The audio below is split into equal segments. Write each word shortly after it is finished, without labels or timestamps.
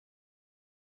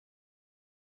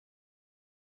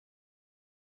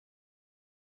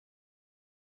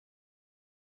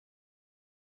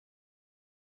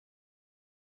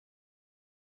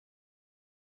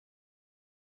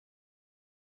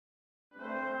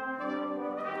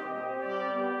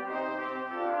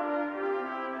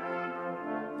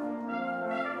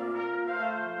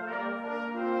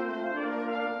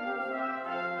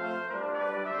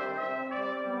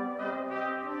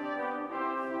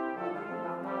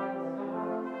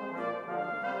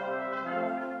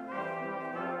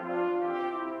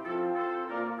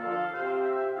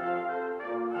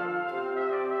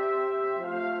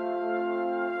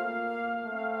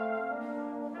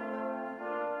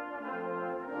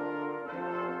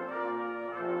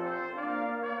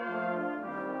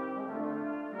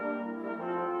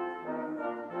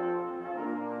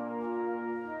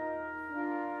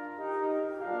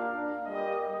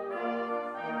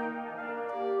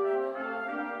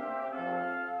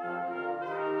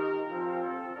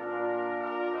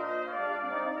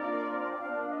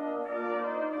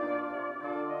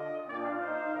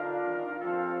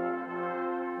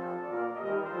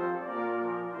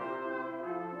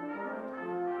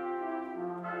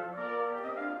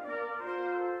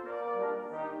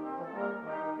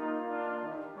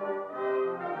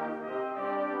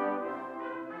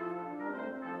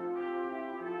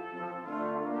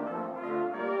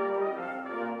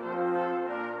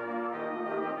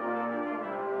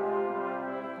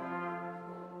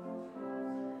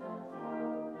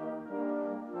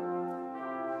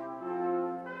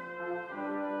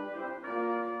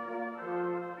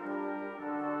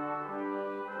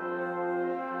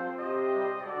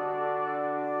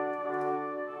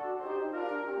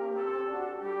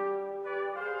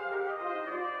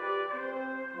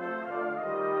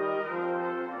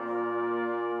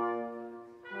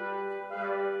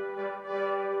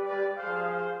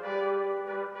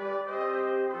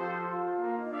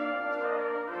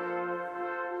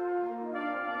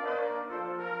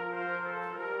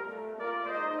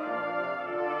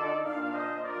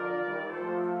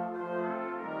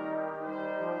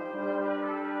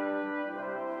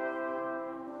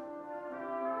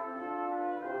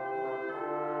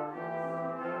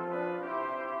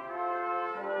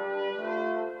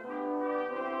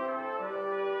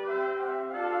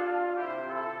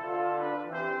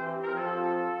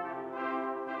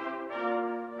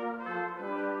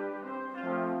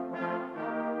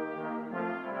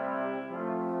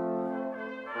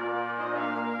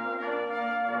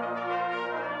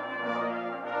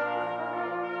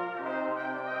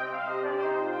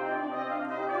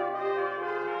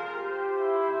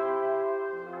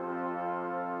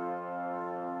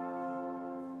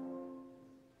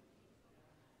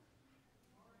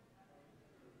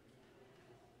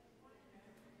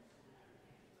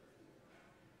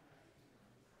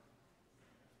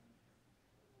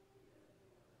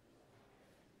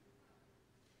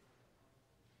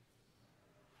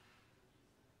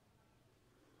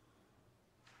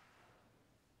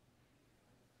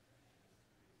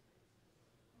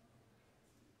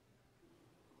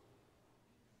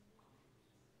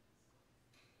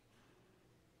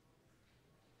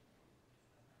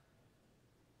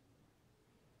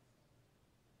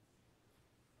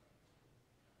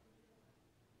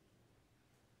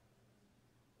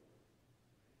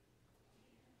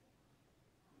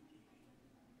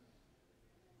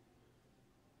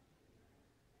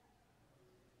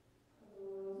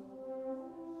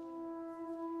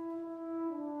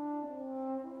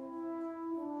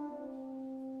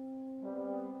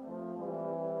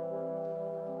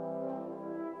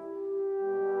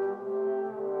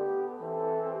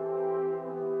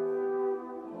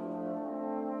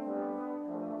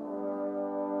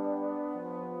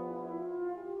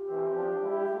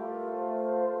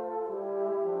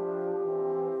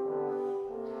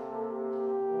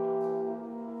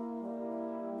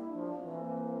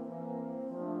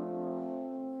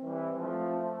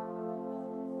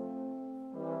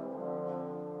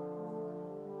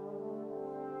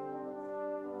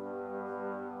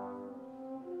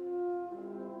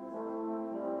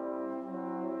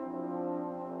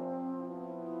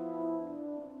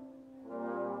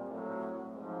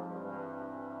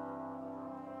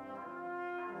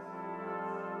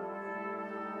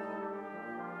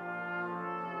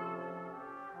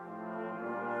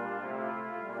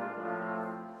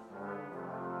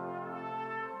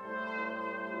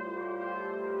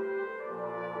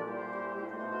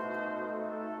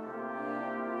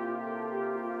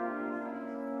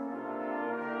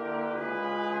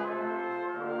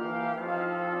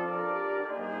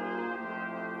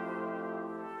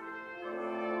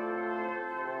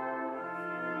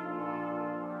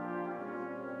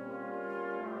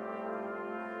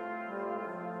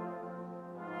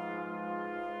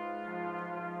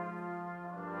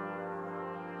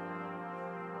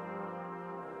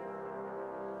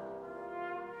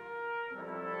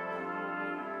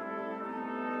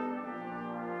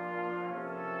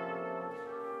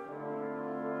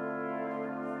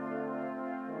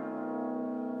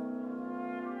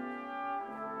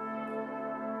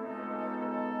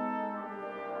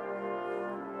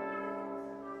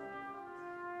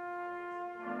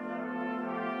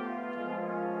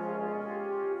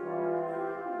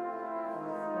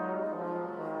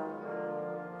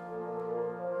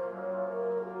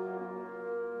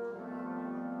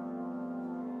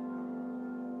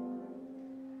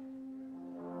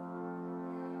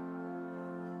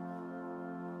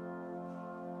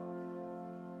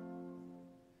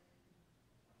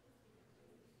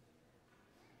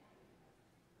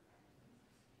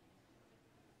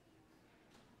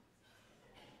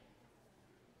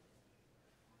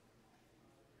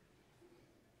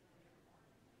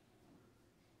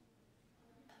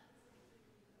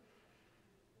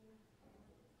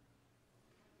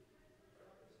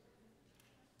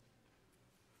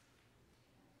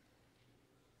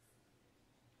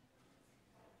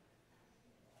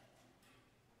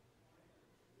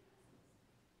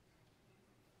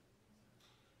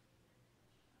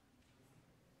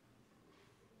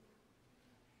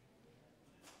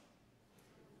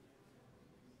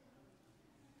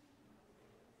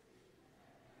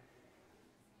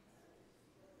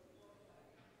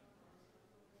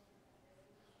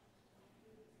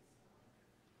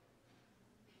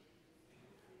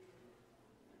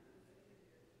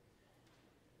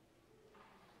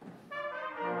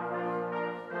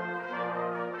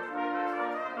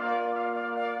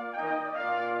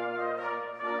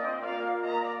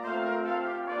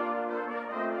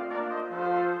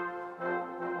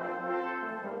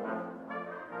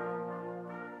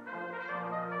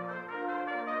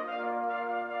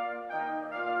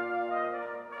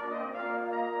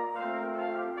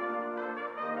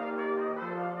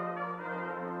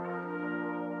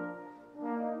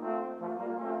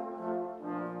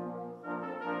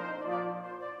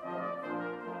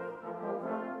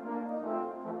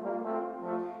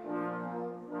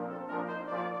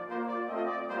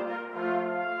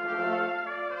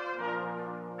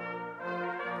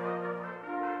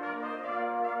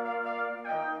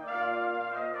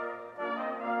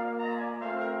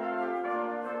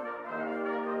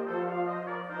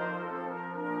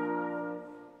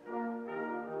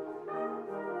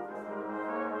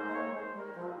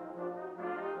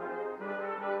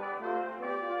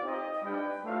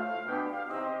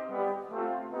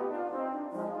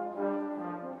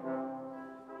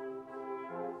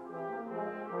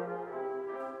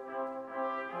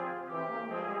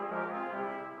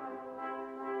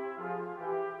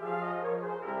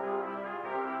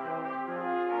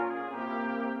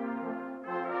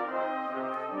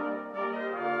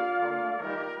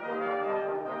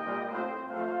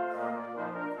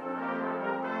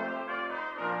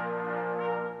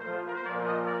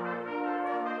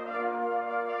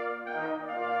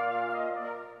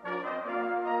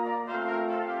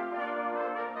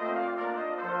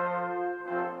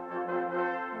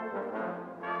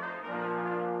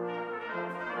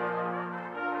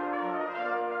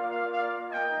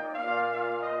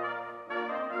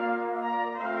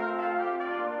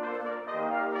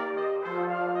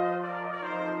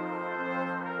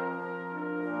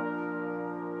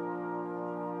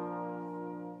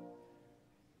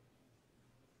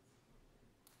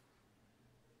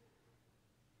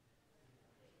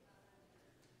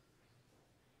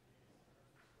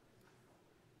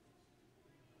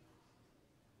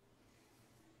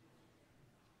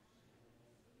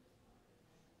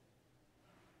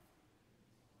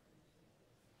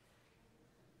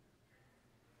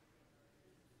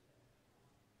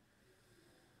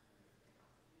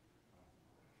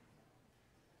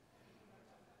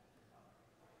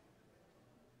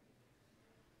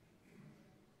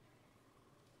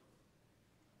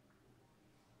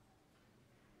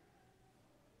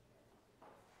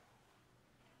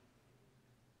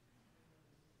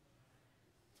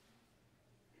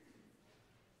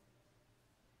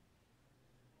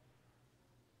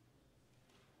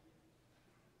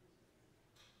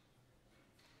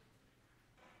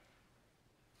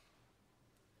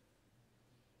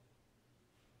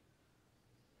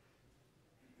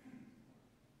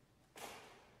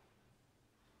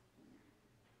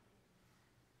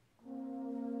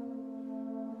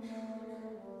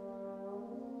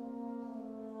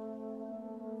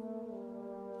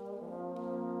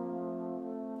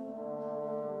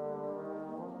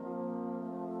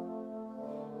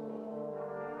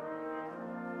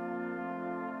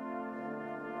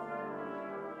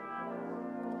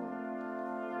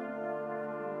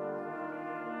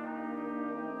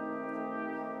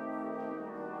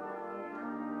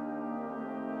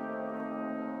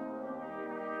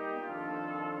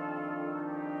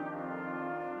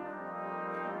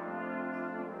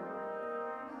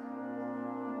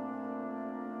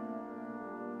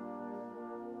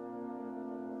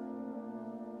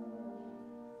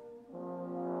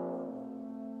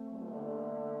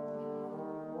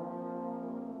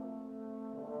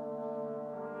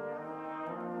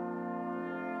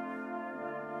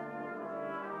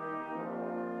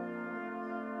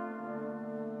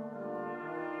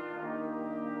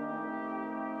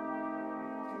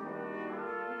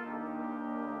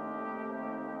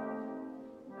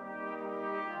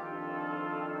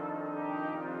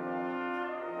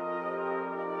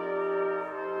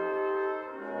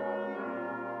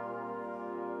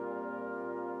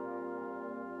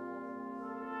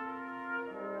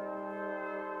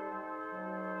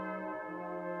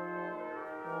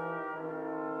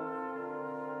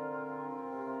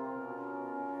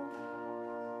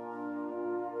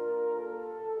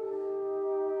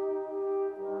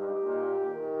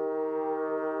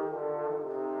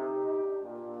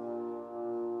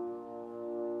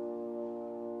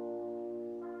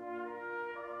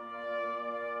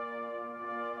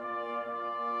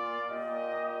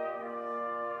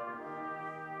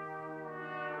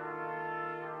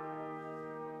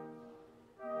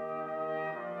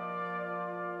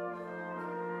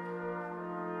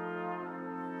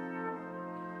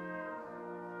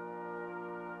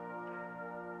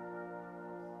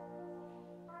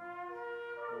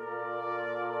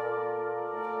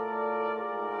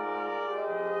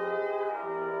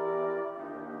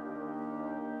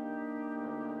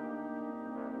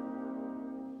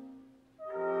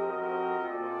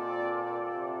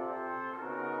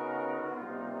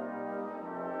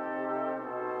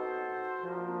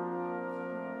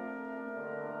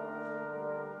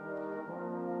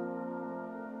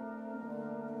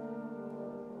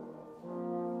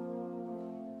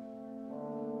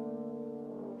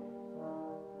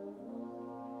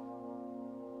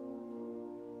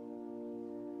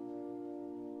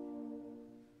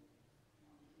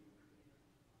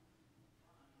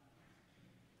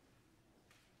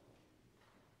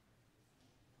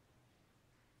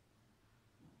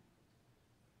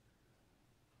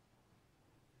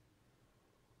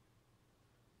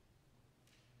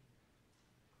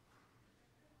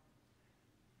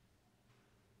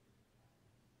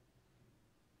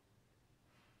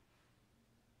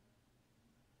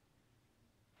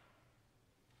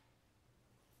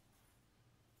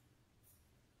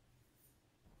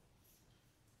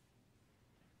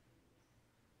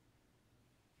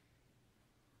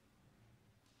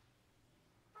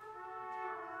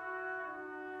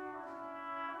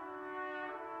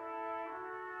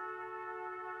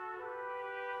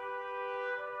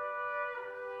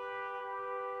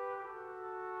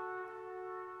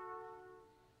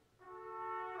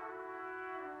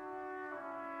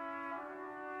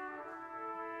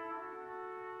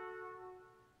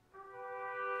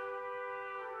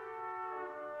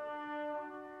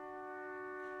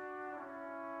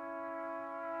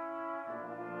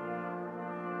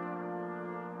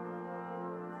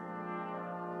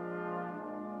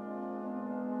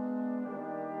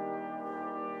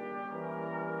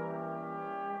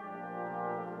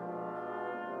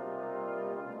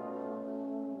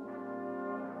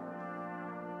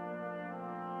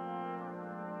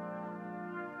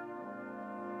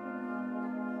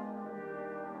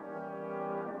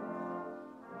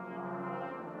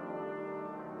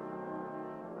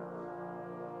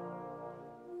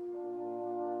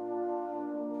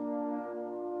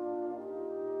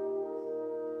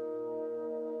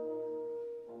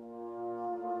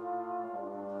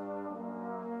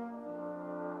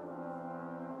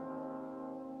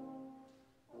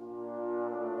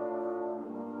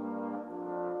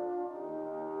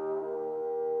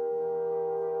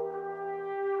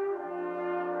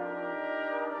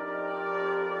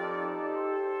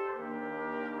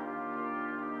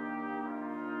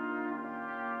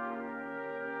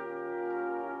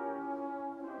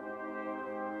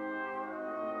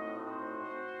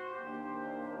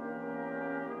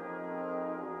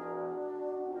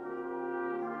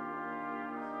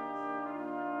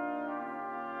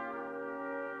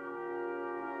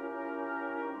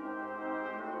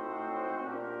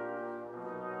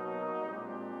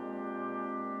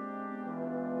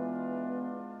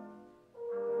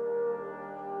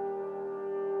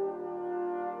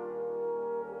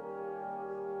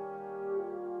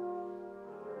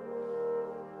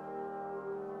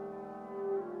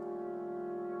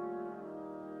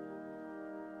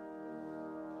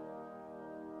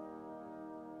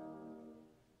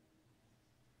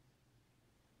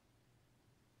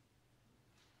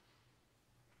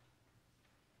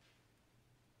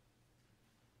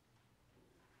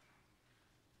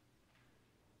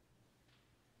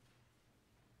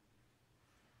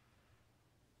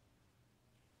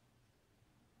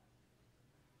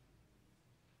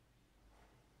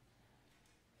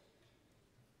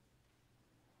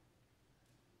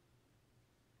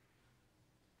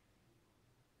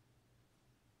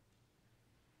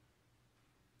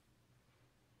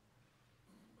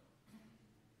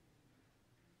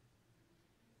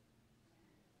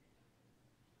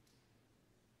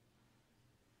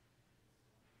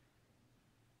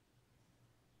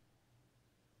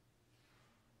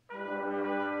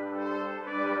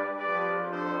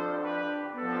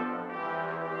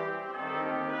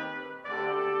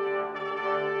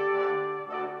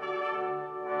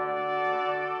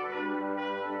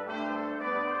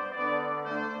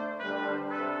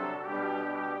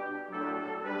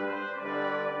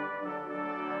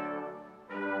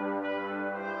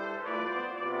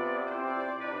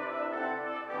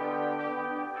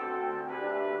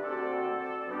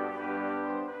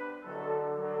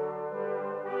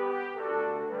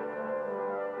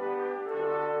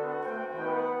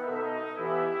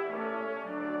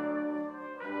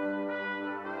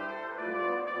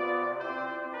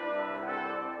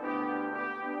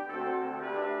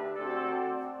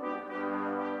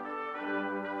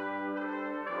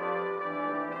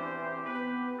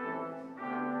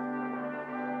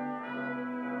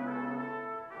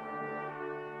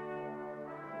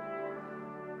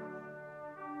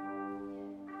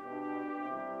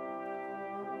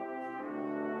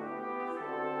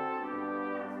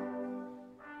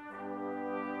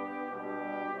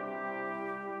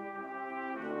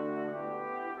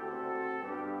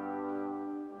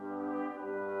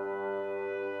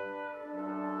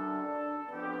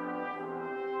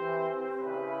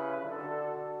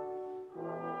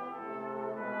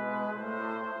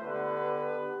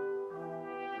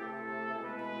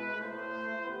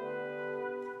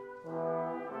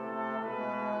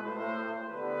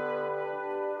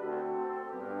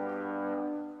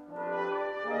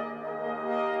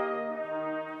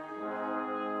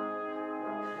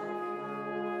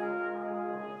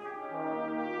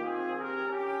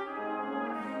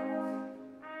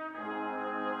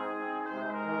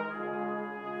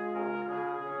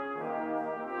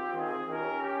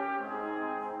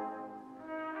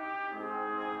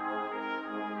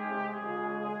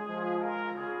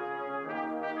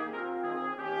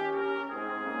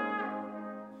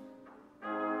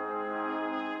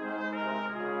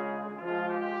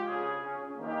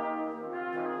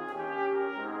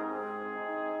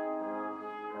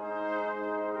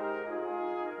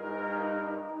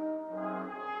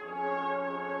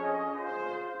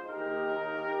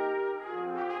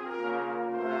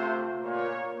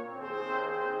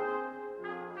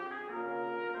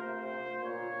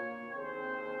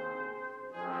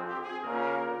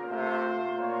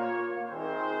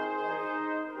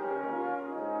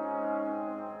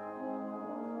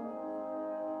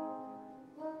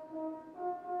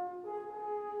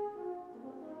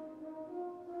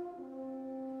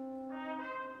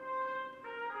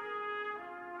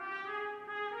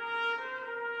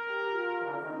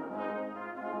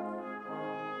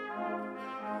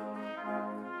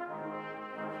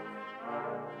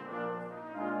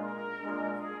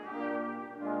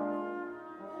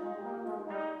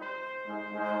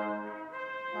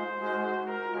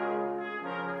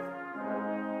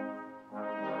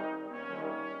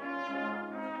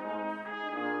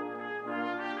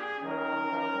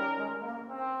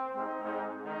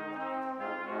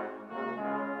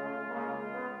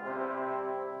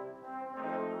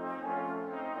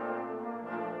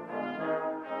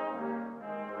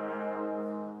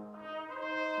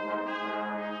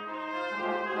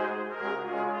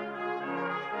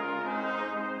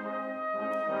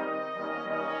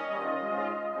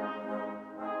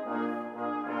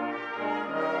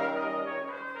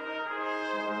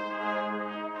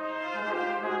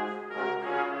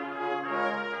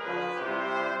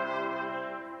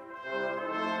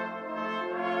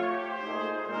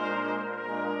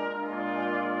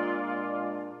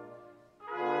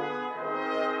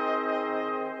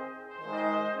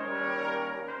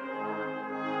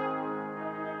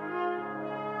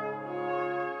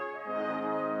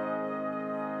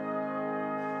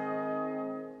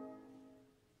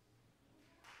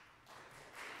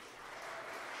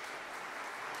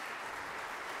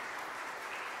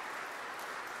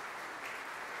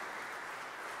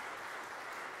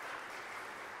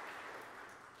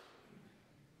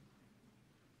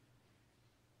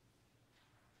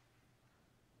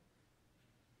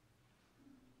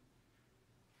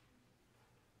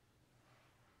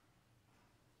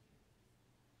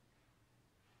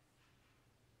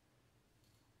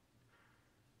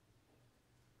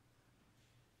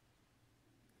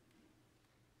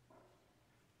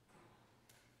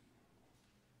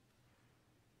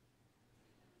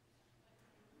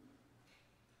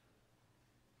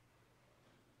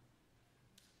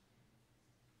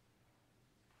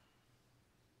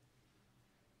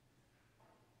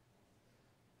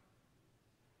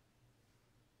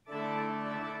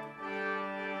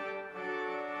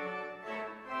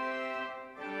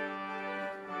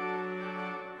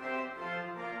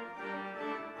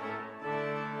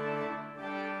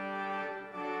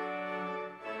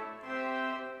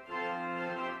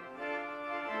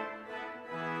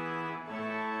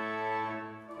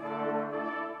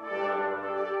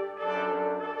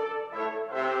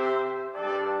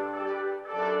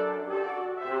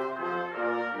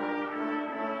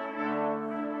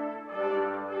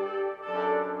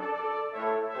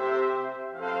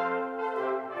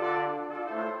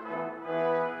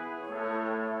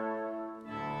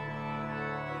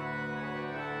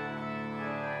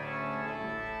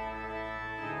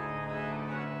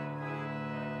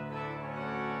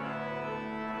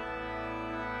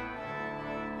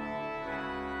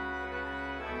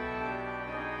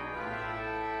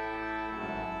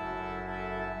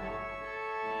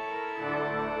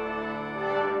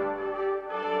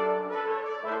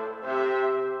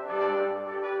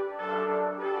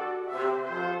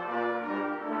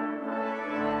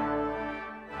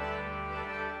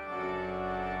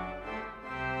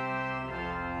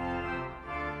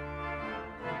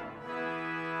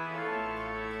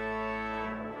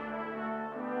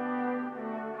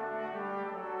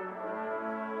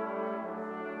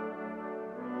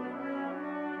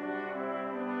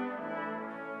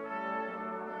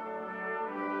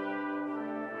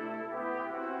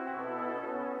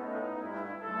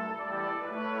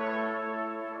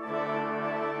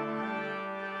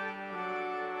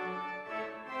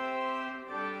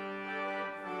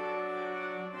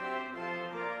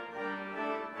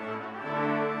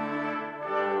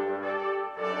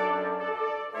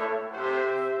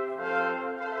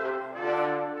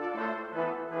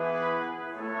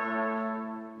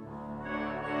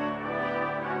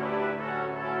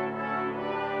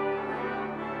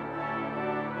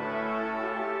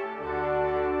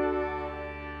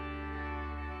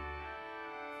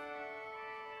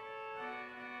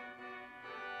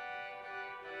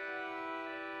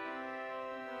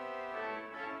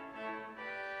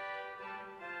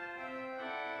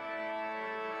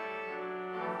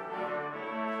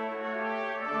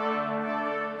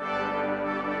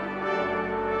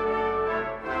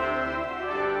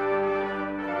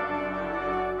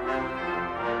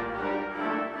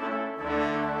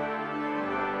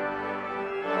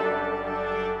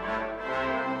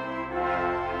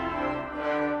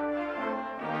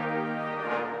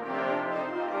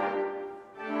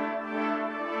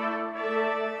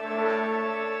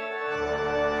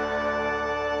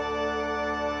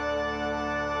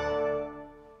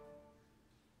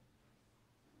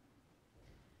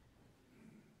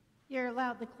You're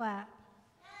allowed to clap.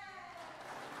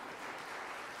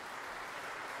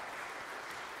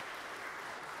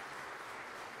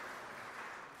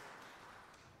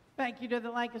 Thank you to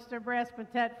the Lancaster Brass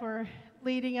Quintet for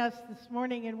leading us this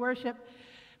morning in worship.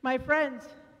 My friends,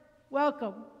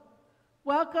 welcome.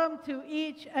 Welcome to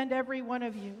each and every one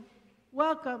of you.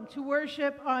 Welcome to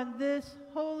worship on this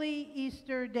holy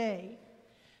Easter day.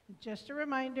 Just a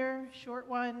reminder, short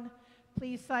one,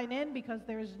 please sign in because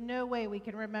there's no way we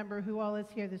can remember who all is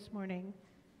here this morning.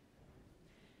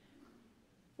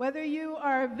 Whether you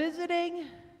are visiting,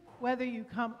 whether you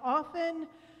come often,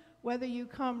 whether you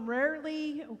come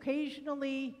rarely,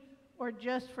 occasionally, or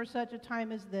just for such a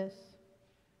time as this,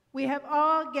 we have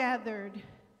all gathered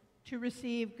to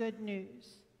receive good news.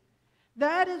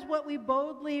 That is what we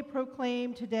boldly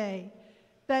proclaim today,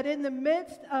 that in the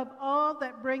midst of all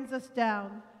that brings us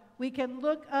down, we can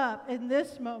look up in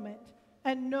this moment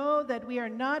and know that we are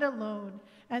not alone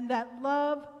and that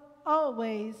love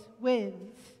always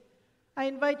wins. I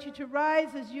invite you to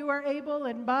rise as you are able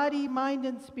in body, mind,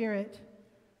 and spirit.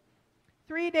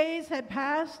 3 days had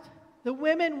passed. The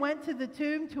women went to the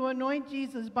tomb to anoint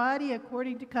Jesus' body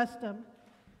according to custom.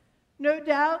 No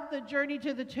doubt the journey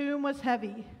to the tomb was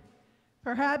heavy.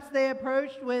 Perhaps they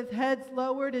approached with heads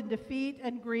lowered in defeat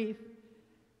and grief.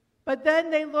 But then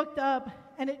they looked up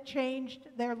and it changed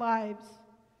their lives.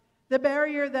 The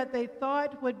barrier that they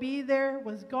thought would be there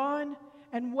was gone,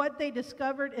 and what they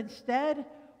discovered instead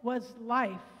was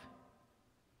life.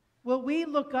 Will we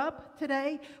look up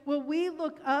today? Will we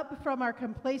look up from our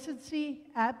complacency,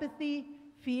 apathy,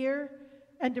 fear,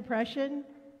 and depression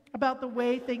about the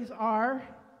way things are?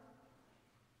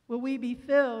 Will we be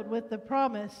filled with the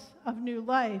promise of new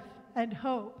life and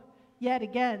hope yet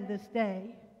again this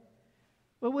day?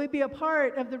 Will we be a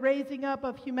part of the raising up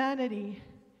of humanity?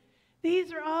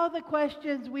 These are all the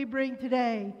questions we bring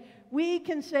today. We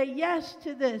can say yes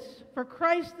to this, for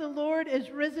Christ the Lord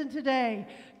is risen today.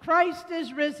 Christ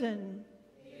is risen.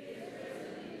 He is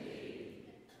risen indeed.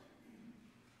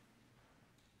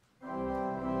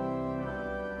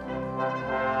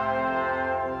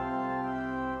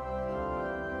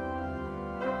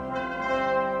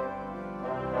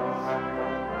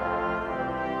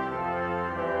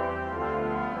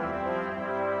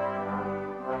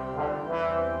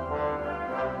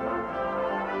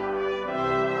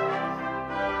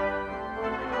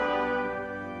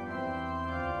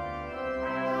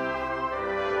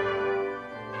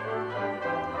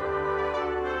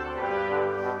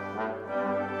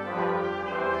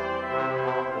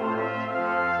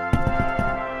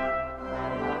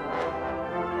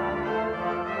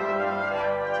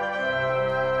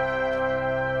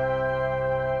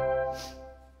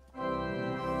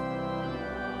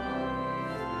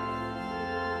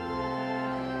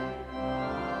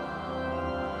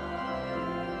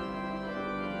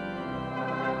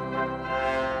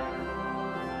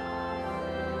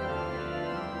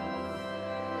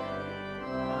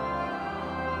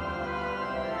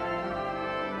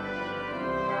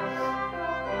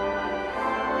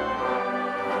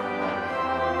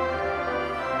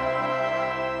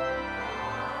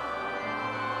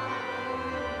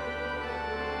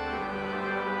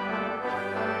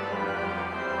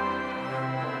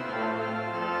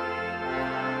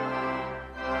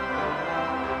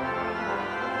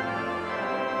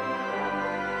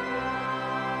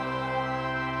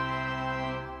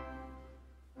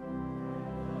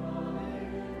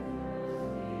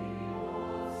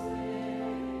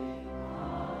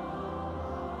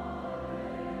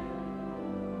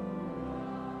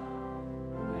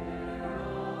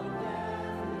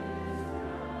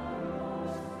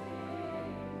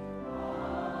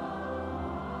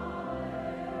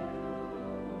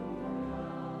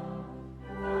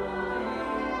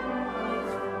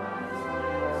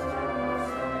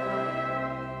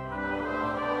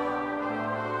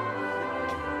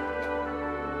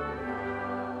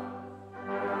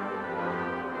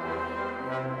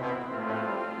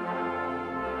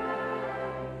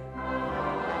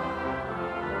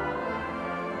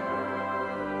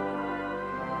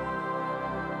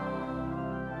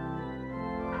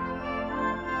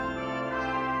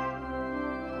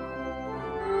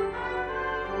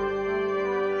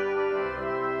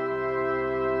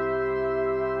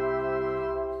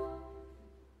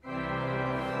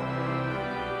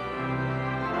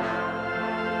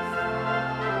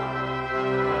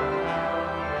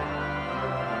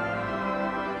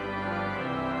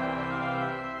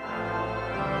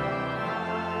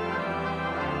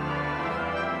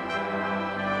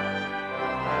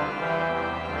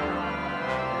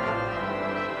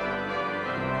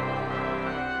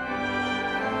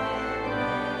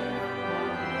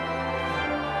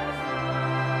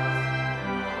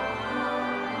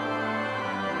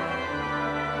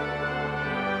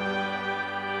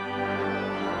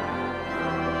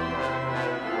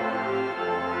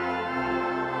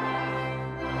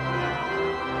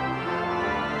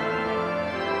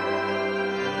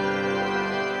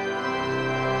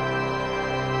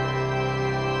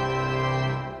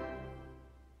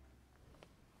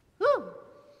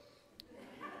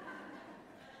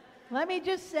 let me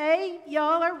just say,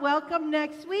 y'all are welcome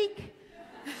next week.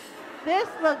 This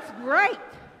looks great.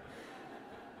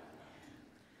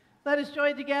 Let us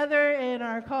join together in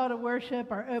our call to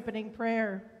worship, our opening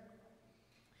prayer.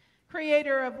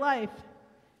 Creator of life,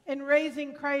 in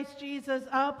raising Christ Jesus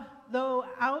up, though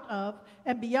out of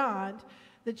and beyond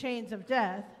the chains of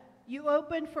death, you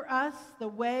opened for us the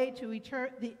way to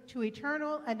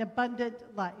eternal and abundant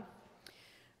life.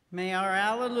 May our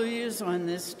alleluias on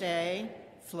this day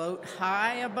float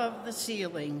high above the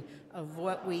ceiling of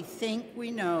what we think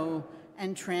we know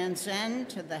and transcend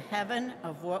to the heaven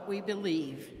of what we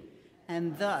believe,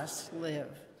 and thus live.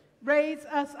 Raise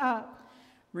us up.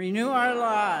 Renew our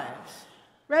lives.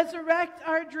 Resurrect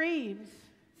our dreams.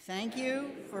 Thank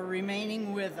you for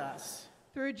remaining with us.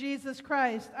 Through Jesus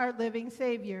Christ, our living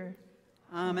Savior.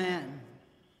 Amen.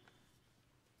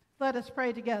 Let us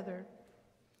pray together.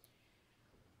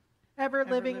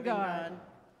 Ever-living God,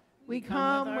 we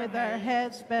come with our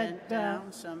heads bent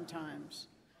down sometimes,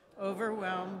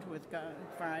 overwhelmed with God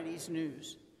Friday's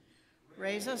news.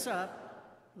 Raise us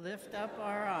up, lift up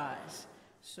our eyes,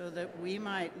 so that we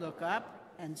might look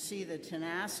up and see the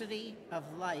tenacity of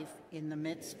life in the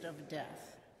midst of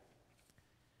death.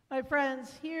 My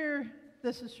friends, hear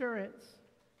this assurance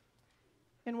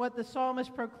in what the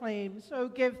psalmist proclaims. Oh,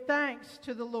 give thanks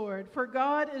to the Lord, for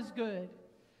God is good.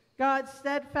 God's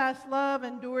steadfast love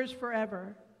endures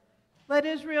forever. Let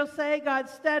Israel say,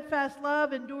 God's steadfast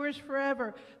love endures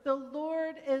forever. The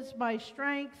Lord is my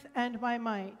strength and my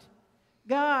might.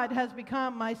 God has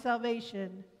become my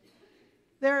salvation.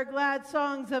 There are glad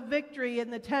songs of victory in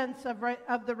the tents of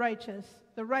the righteous.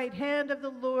 The right hand of the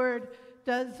Lord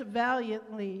does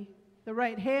valiantly. The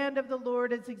right hand of the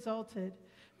Lord is exalted.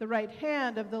 The right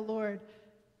hand of the Lord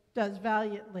does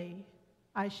valiantly.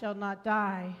 I shall not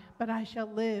die, but I shall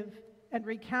live and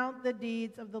recount the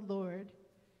deeds of the Lord.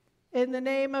 In the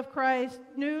name of Christ,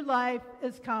 new life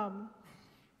is come.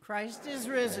 Christ is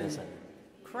risen.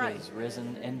 Christ is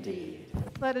risen indeed.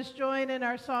 Let us join in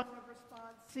our song of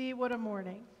response, See What a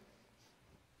Morning.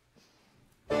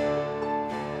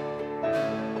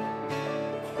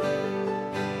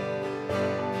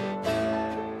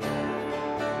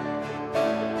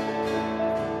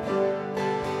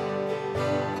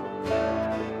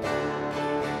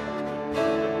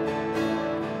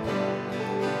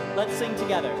 Let's sing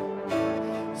together.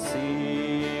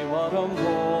 See what a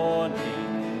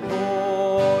morning,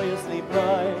 gloriously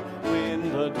bright,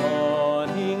 with the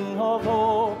dawning of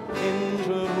hope in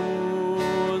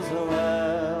Jerusalem.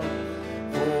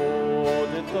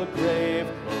 Folded the grave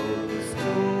close,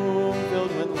 tomb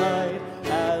filled with light,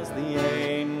 as the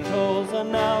angels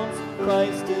announce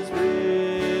Christ is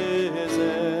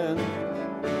risen.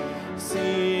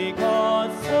 See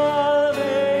God's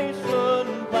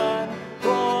salvation plan,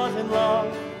 brought in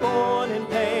love, born in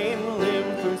pain,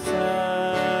 lived through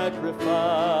sacrifice,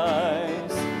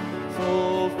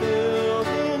 fulfilled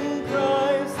in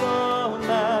Christ the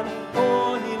man,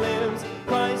 for he lives,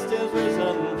 Christ is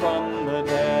risen from the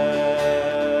dead.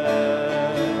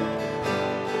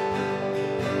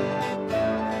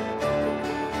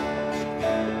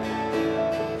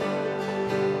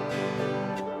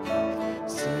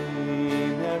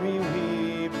 See Mary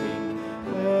weeping,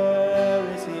 where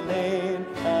is he laid?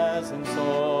 As in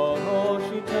sorrow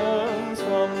she turns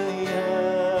from the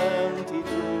empty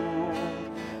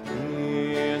tomb.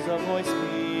 Hears a voice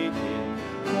speaking,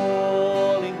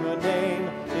 calling her name.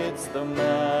 It's the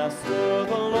Master,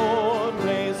 the Lord,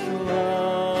 raised to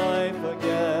life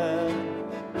again.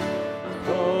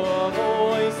 The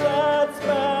voice that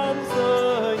spans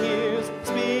the years,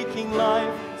 speaking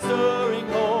life, stirring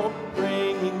hope,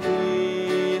 bringing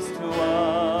peace to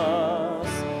us,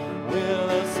 will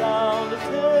a sound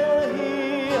till he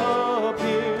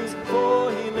appears,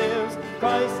 for he lives,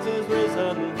 Christ is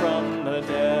risen from the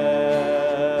dead.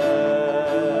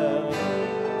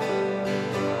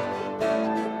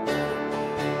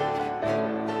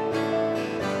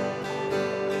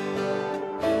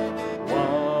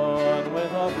 One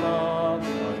with our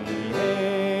Father, the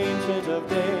Ancient of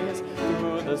Days,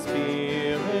 through the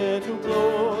Spirit who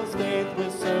clothes faith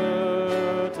with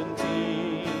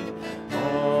certainty.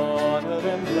 Honor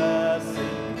and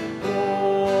blessing,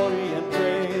 glory and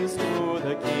praise to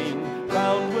the King,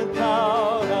 crowned with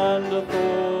power and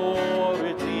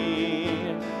authority.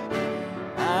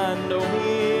 And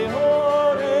we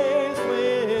are raised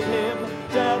with him,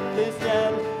 death is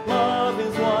dead, love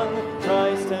is won,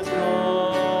 Christ has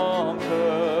conquered.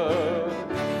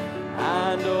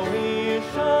 And we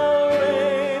shall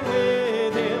reign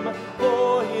with him,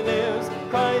 for he lives,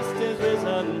 Christ is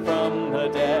risen from the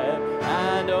dead.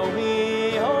 And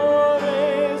we are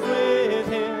raised with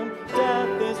him,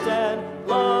 death is dead,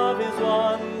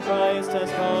 Christ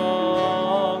has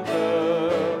conquered,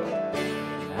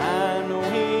 and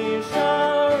we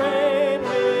shall reign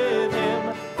with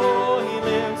him, for he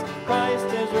lives, Christ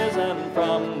is risen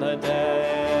from the dead.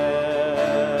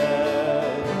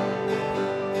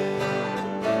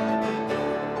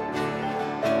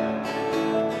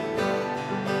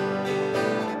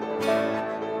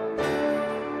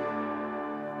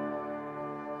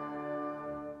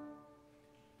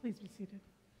 Please be seated.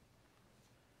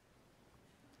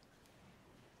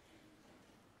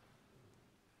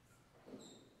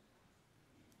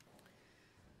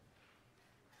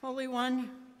 Holy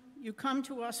One, you come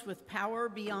to us with power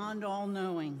beyond all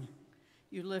knowing.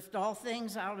 You lift all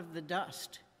things out of the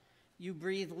dust. You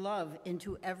breathe love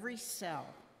into every cell.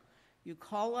 You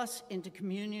call us into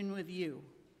communion with you,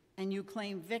 and you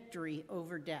claim victory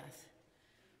over death.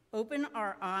 Open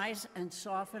our eyes and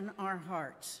soften our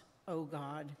hearts, O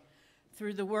God,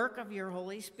 through the work of your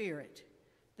Holy Spirit,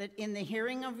 that in the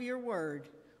hearing of your word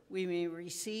we may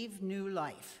receive new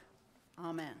life.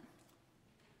 Amen.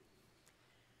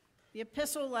 The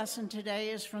epistle lesson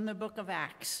today is from the book of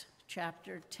Acts,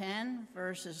 chapter 10,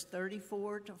 verses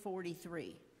 34 to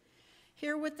 43.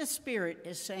 Hear what the Spirit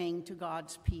is saying to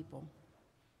God's people.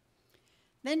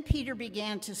 Then Peter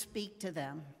began to speak to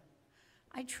them.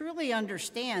 I truly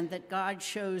understand that God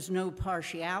shows no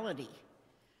partiality,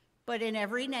 but in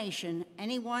every nation,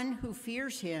 anyone who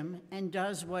fears him and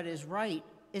does what is right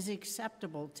is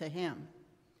acceptable to him.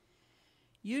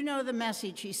 You know the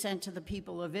message he sent to the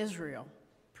people of Israel,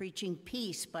 preaching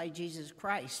peace by Jesus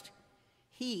Christ.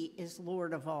 He is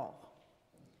Lord of all.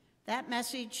 That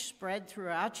message spread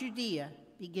throughout Judea,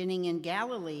 beginning in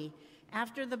Galilee,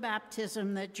 after the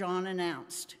baptism that John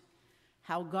announced,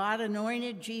 how God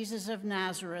anointed Jesus of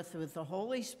Nazareth with the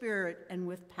Holy Spirit and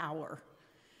with power,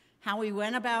 how he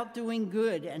went about doing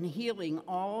good and healing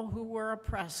all who were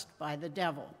oppressed by the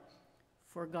devil,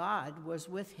 for God was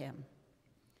with him.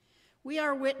 We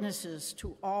are witnesses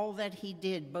to all that he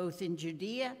did, both in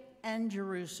Judea and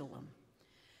Jerusalem.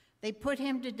 They put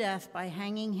him to death by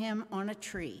hanging him on a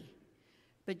tree,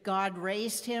 but God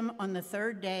raised him on the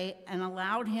third day and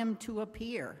allowed him to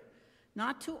appear,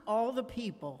 not to all the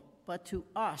people, but to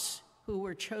us who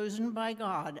were chosen by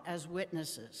God as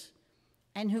witnesses,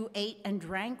 and who ate and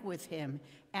drank with him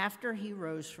after he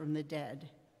rose from the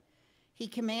dead. He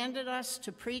commanded us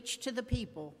to preach to the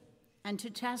people and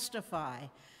to testify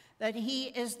that he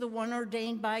is the one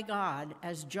ordained by God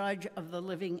as judge of the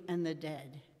living and the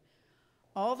dead.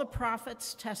 All the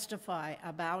prophets testify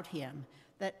about him,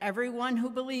 that everyone who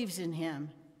believes in him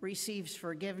receives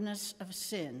forgiveness of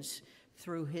sins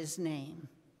through his name.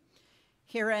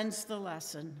 Here ends the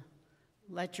lesson.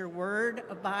 Let your word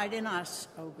abide in us,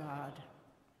 O God.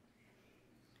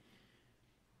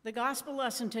 The gospel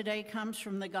lesson today comes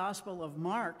from the Gospel of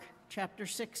Mark, chapter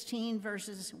 16,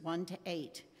 verses 1 to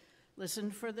 8.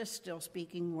 Listen for the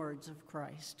still-speaking words of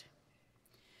Christ.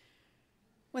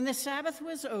 When the Sabbath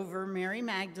was over, Mary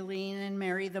Magdalene and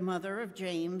Mary, the mother of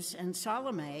James, and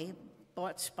Salome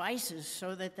bought spices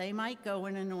so that they might go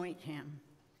and anoint him.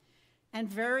 And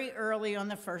very early on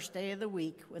the first day of the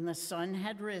week, when the sun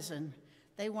had risen,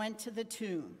 they went to the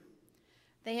tomb.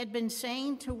 They had been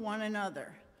saying to one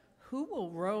another, "Who will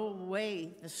roll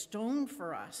away the stone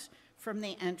for us from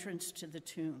the entrance to the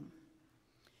tomb?"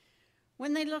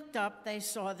 When they looked up, they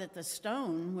saw that the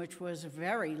stone, which was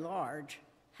very large,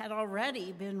 had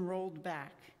already been rolled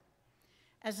back.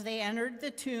 As they entered the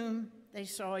tomb, they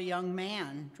saw a young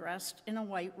man dressed in a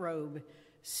white robe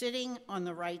sitting on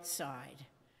the right side,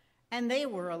 and they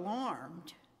were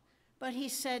alarmed. But he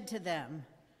said to them,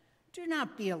 "Do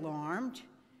not be alarmed.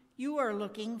 You are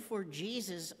looking for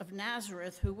Jesus of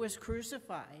Nazareth, who was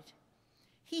crucified.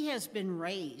 He has been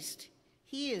raised.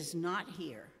 He is not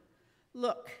here.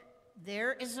 Look,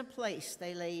 there is a place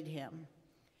they laid him.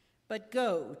 But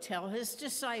go, tell his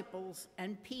disciples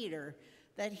and Peter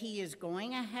that he is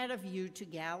going ahead of you to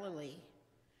Galilee.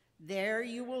 There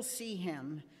you will see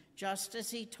him, just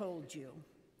as he told you."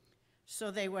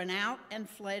 So they went out and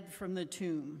fled from the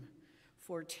tomb,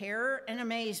 for terror and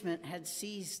amazement had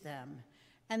seized them,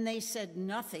 and they said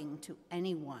nothing to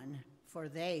anyone, for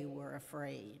they were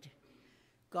afraid.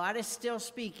 God is still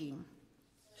speaking.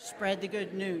 Spread the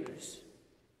good news.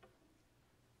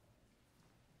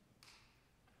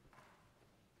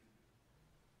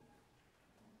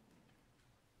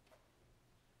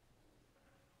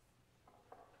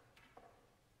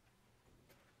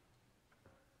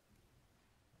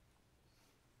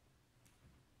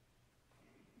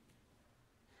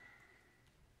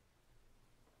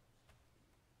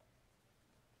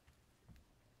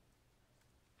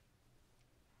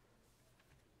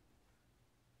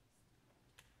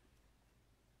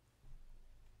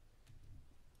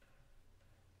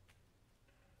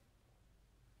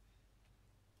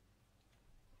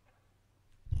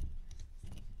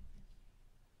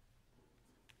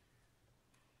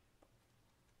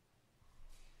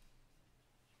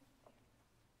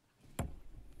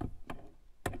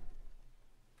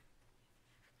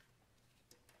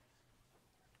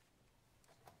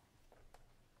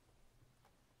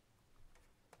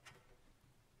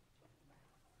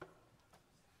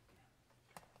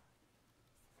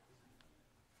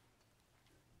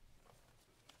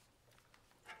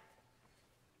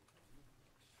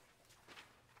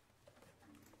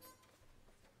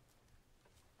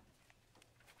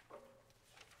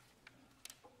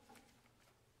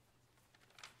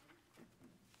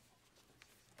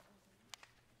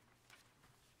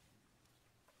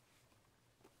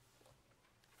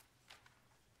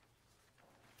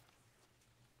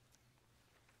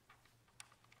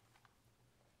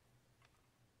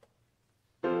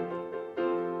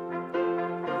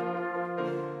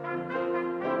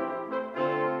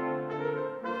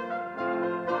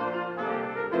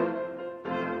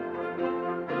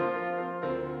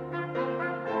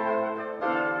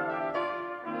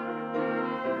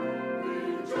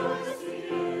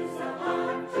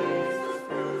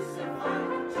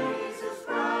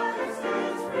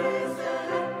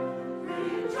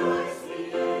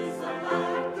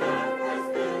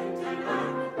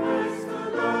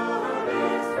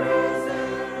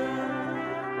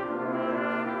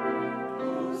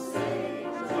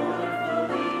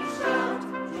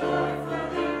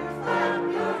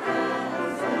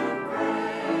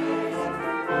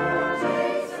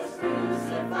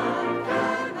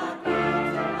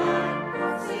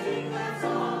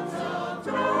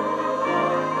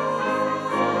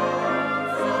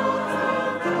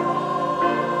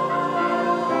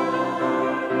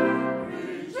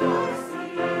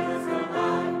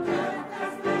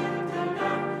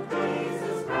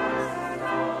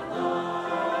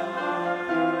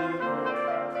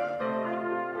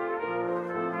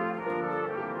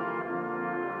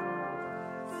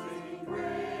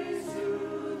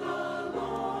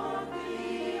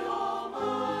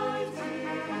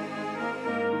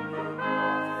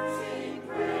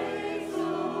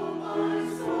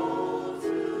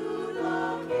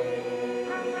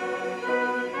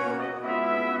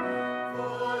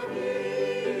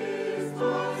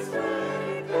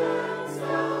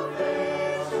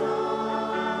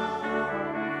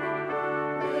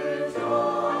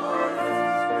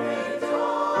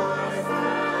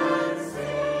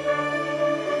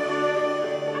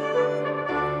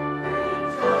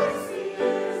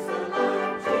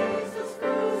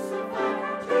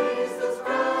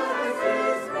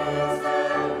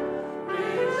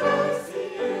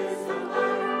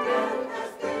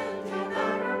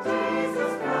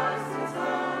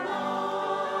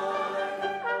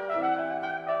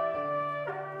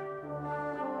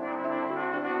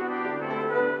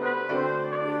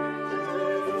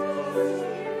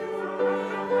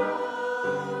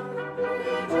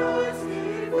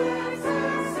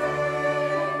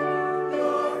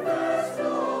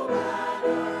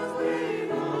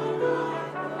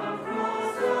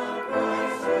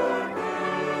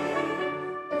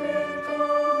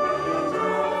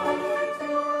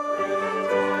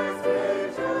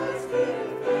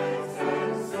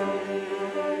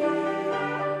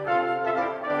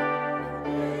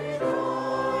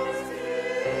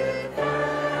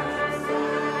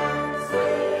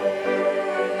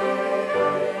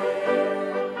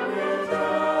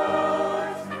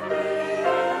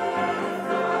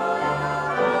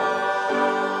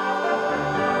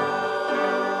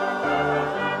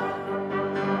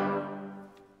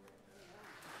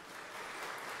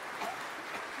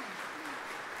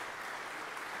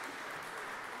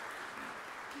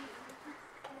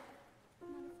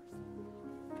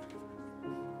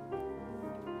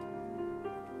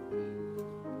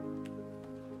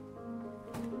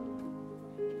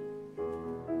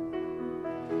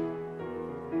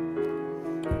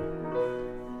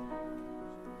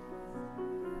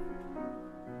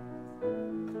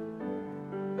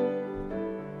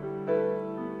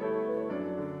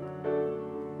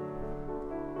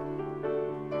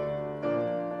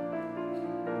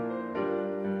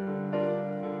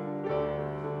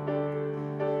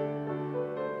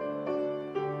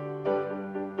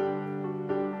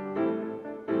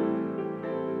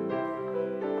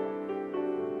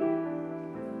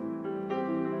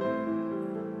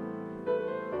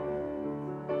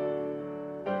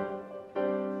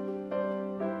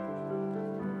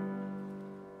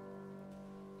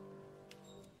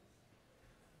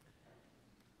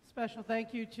 Special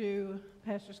thank you to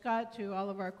Pastor Scott, to all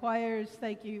of our choirs.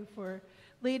 Thank you for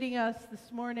leading us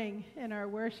this morning in our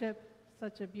worship.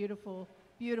 Such a beautiful,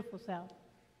 beautiful sound.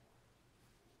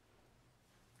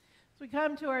 As we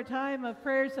come to our time of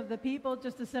prayers of the people,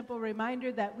 just a simple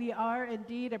reminder that we are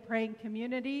indeed a praying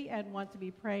community and want to be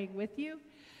praying with you.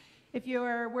 If you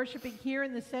are worshiping here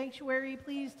in the sanctuary,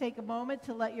 please take a moment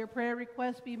to let your prayer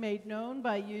requests be made known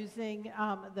by using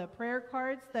the prayer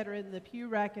cards that are in the pew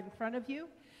rack in front of you.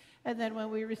 And then when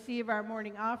we receive our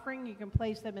morning offering, you can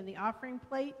place them in the offering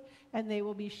plate, and they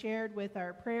will be shared with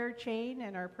our prayer chain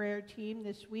and our prayer team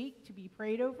this week to be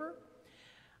prayed over.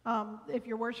 If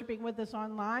you're worshiping with us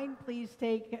online, please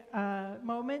take a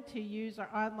moment to use our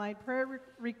online prayer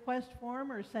request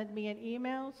form or send me an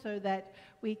email so that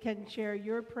we can share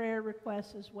your prayer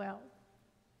requests as well.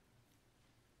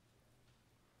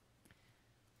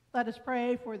 Let us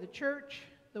pray for the church,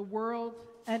 the world,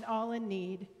 and all in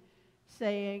need,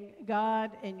 saying,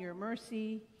 God, in your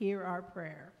mercy, hear our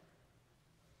prayer.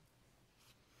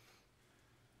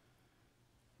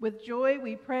 With joy,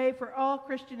 we pray for all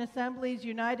Christian assemblies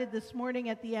united this morning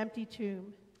at the empty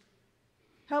tomb.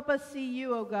 Help us see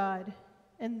you, O God,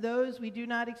 and those we do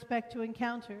not expect to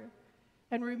encounter,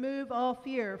 and remove all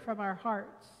fear from our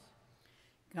hearts.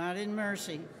 God, in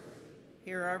mercy,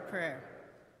 hear our prayer.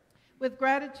 With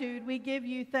gratitude, we give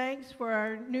you thanks for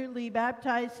our newly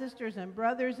baptized sisters and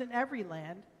brothers in every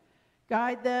land.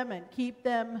 Guide them and keep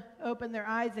them, open their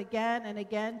eyes again and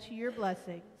again to your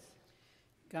blessings.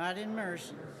 God, in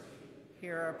mercy,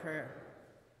 hear our prayer.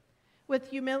 With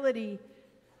humility,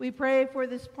 we pray for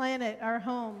this planet, our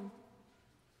home.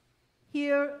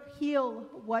 Heal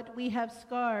what we have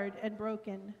scarred and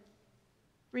broken.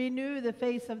 Renew the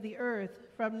face of the earth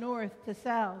from north to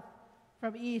south,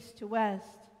 from east to west,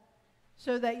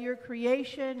 so that your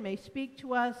creation may speak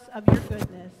to us of your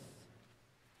goodness.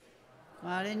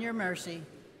 God, in your mercy,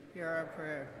 hear our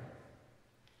prayer.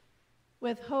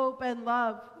 With hope and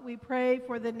love, we pray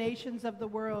for the nations of the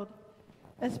world,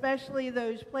 especially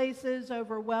those places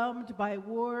overwhelmed by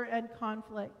war and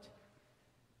conflict.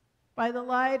 By the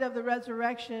light of the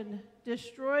resurrection,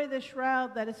 destroy the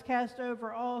shroud that is cast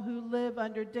over all who live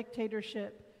under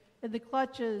dictatorship, in the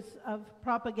clutches of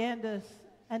propagandists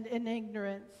and in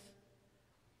ignorance.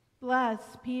 Bless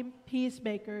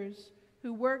peacemakers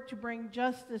who work to bring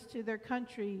justice to their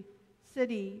country,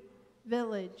 city,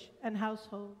 village, and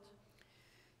household.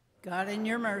 God, in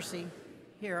your mercy,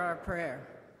 hear our prayer.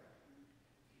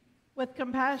 With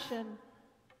compassion,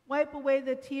 wipe away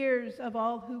the tears of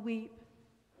all who weep.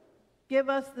 Give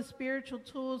us the spiritual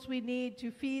tools we need to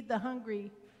feed the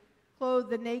hungry, clothe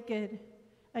the naked,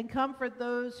 and comfort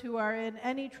those who are in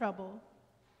any trouble.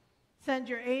 Send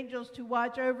your angels to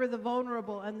watch over the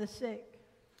vulnerable and the sick.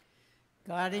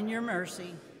 God, in your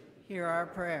mercy, hear our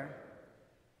prayer.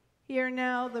 Hear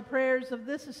now the prayers of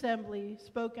this assembly,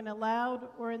 spoken aloud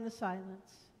or in the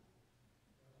silence.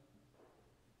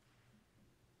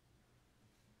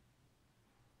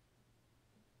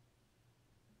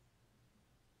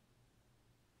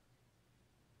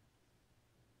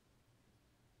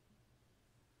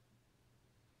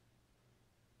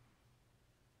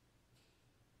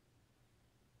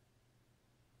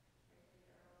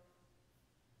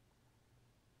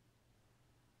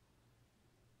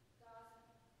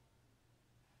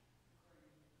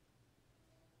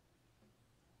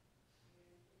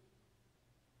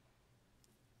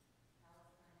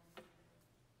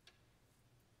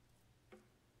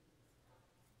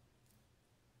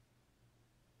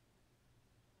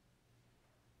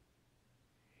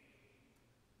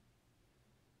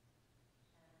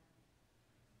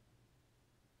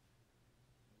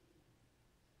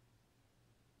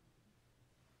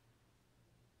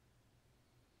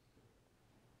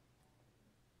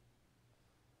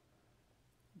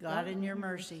 God, in your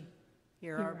mercy,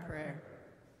 hear our prayer.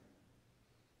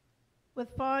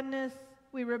 With fondness,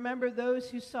 we remember those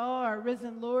who saw our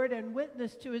risen Lord and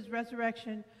witnessed to his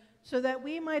resurrection, so that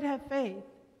we might have faith.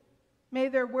 May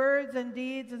their words and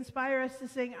deeds inspire us to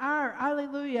sing our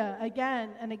Alleluia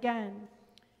again and again.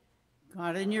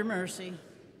 God, in your mercy,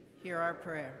 hear our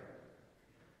prayer.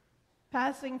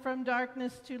 Passing from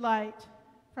darkness to light,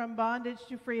 from bondage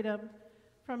to freedom,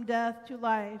 from death to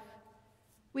life,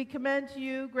 we commend to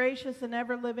you, gracious and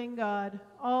ever-living God,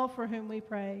 all for whom we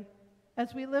pray.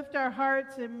 As we lift our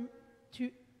hearts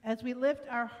to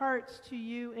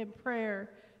you in prayer,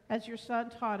 as your Son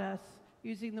taught us,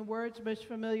 using the words most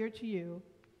familiar to you.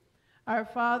 Our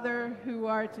Father, who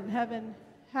art in heaven,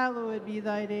 hallowed be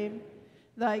thy name.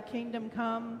 Thy kingdom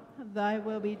come, thy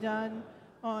will be done,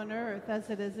 on earth as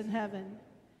it is in heaven.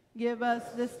 Give us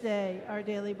this day our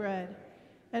daily bread,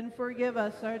 and forgive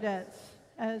us our debts,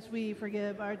 as we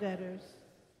forgive our debtors.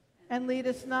 And lead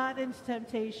us not into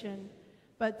temptation,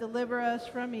 but deliver us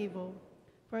from evil.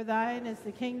 For thine is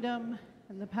the kingdom,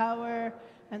 and the power,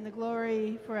 and the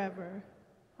glory forever.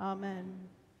 Amen.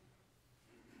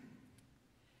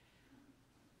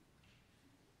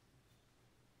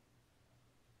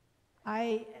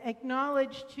 I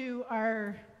acknowledge to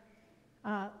our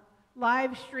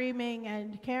live streaming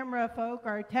and camera folk,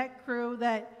 our tech crew,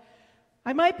 that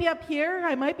I might be up here,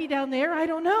 I might be down there, I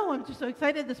don't know. I'm just so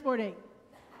excited this morning.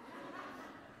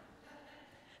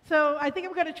 So I think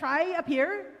I'm going to try up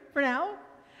here for now,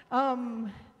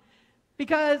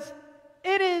 because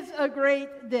it is a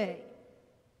great day.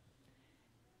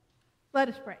 Let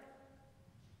us pray.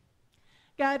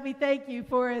 God, we thank you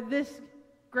for this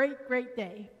great, great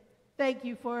day. Thank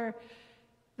you for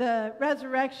the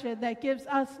resurrection that gives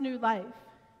us new life.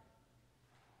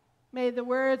 May the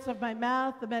words of my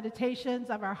mouth, the meditations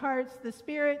of our hearts, the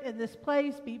Spirit in this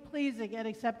place be pleasing and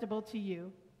acceptable to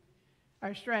you,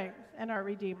 our strength and our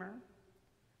Redeemer.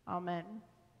 Amen.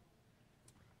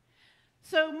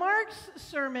 So Mark's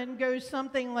sermon goes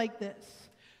something like this.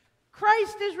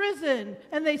 Christ is risen,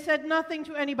 and they said nothing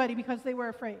to anybody because they were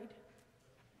afraid.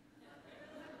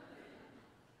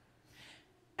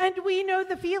 And we know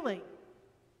the feeling,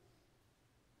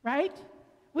 right?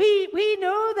 We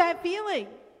know that feeling.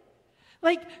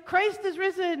 Like, Christ is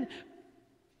risen.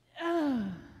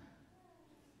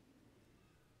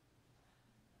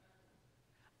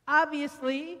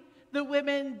 Obviously, the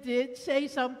women did say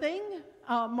something.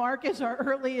 Mark is our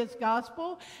earliest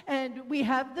gospel, and we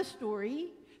have the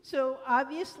story. So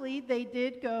obviously, they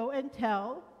did go and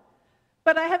tell.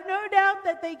 But I have no doubt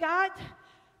that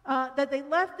they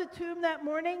left the tomb that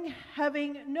morning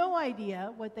having no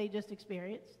idea what they just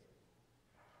experienced.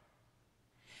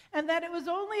 And that it was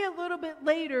only a little bit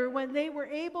later when they were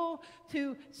able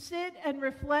to sit and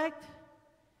reflect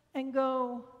and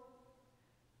go,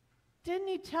 didn't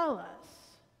he tell us?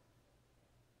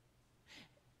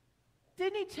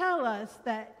 Didn't he tell us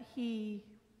that he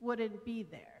wouldn't be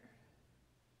there?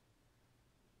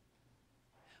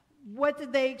 What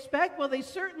did they expect? Well, they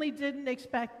certainly didn't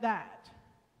expect that.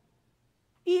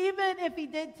 Even if he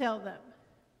did tell them.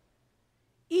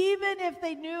 Even if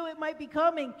they knew it might be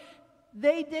coming,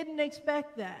 they didn't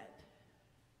expect that.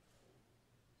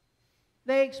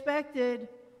 They expected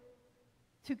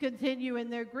to continue in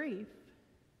their grief.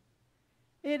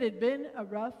 It had been a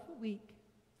rough week,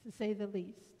 to say the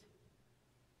least.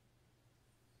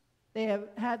 They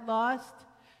had lost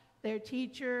their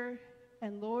teacher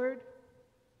and Lord.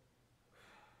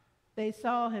 They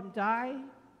saw him die.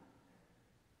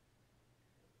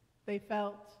 They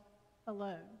felt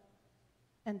alone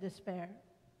and despair.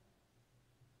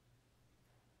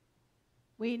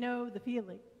 We know the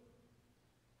feeling.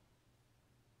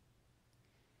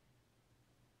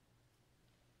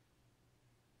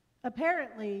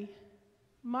 Apparently,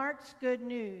 Mark's good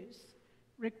news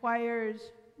requires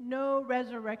no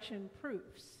resurrection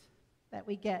proofs that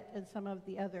we get in some of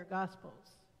the other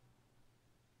Gospels.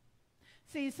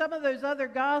 See, some of those other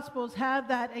Gospels have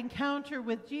that encounter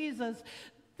with Jesus,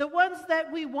 the ones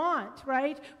that we want,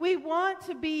 right? We want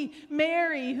to be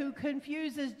Mary who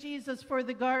confuses Jesus for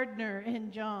the gardener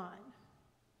in John.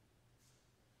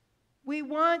 We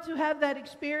want to have that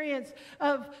experience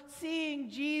of seeing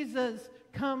Jesus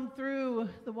come through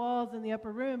the walls in the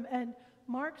upper room, and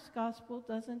Mark's Gospel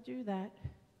doesn't do that.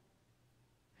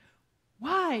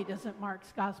 Why doesn't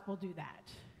Mark's Gospel do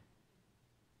that?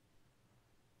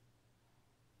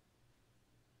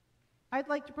 I'd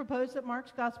like to propose that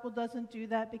Mark's Gospel doesn't do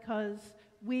that because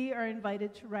we are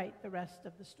invited to write the rest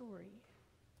of the story.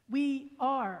 We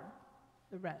are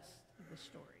the rest of the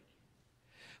story.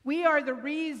 We are the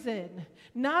reason,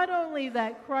 not only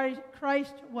that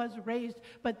Christ was raised,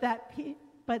 but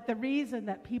the reason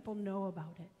that people know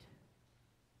about it.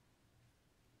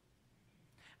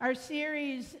 Our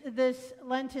series this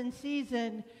Lenten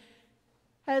season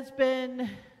has been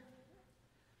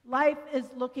Life is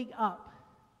Looking Up,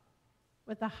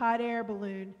 with a hot air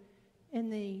balloon as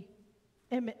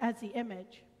the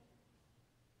image.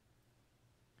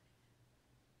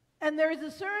 And there's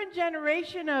a certain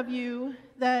generation of you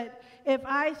that if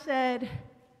I said,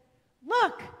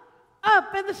 look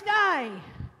up in the sky,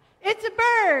 it's a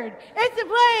bird, it's a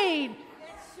plane,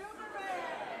 it's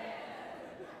Superman.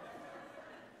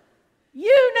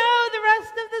 You know the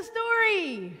rest of the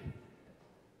story.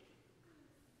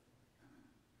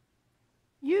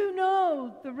 You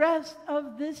know the rest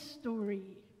of this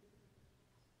story.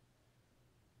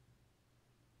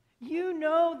 You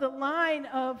know the line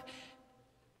of,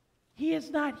 He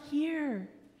is not here.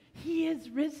 He is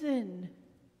risen.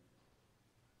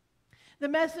 The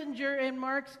messenger in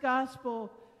Mark's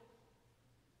gospel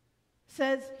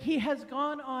says, he has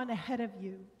gone on ahead of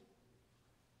you.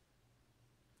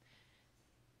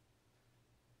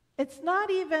 It's not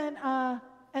even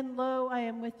and lo, I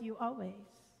am with you always,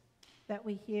 that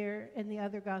we hear in the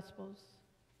other gospels.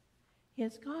 He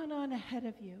has gone on ahead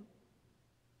of you.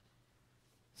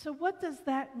 So what does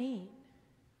that mean?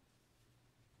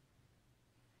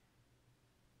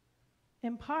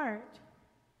 In part,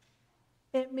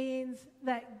 it means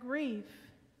that grief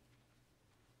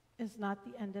is not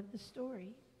the end of the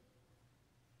story.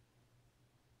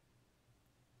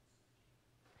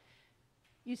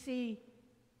 You see,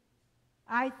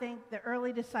 I think the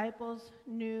early disciples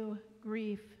knew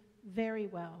grief very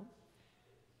well,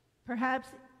 perhaps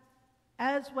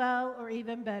as well or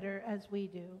even better as we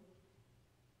do.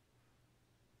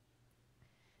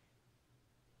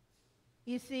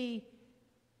 You see,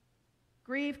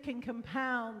 grief can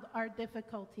compound our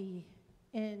difficulty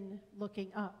in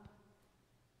looking up,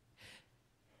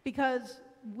 because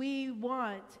we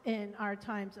want in our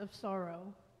times of sorrow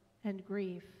and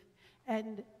grief,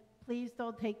 and please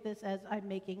don't take this as I'm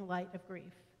making light of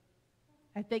grief.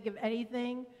 I think if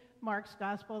anything, Mark's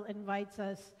gospel invites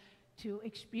us to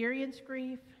experience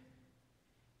grief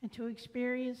and to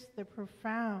experience the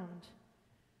profound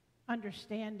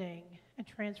understanding and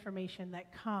transformation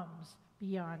that comes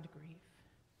beyond grief.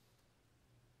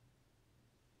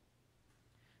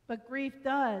 But grief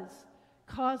does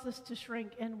cause us to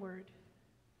shrink inward.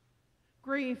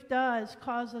 Grief does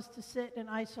cause us to sit in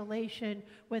isolation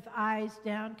with eyes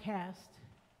downcast.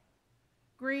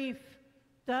 Grief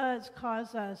does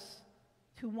cause us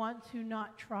to want to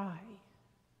not try,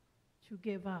 to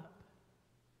give up.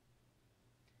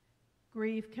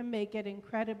 Grief can make it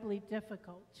incredibly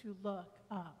difficult to look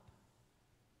up,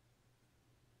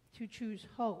 to choose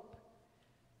hope,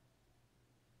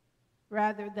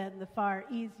 rather than the far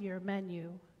easier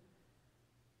menu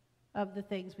of the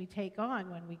things we take on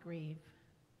when we grieve.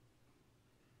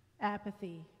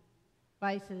 Apathy,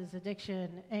 vices,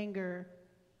 addiction, anger,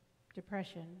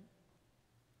 depression.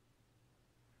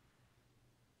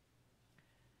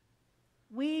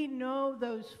 We know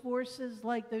those forces,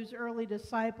 like those early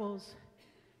disciples,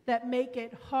 that make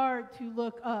it hard to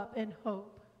look up in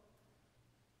hope.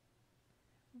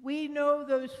 We know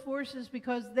those forces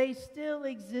because they still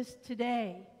exist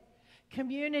today.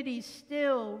 Communities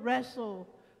still wrestle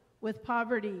with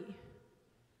poverty.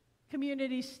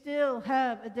 Communities still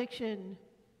have addiction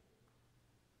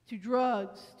to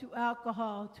drugs, to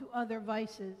alcohol, to other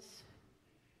vices.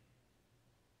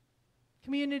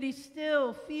 Communities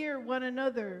still fear one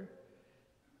another.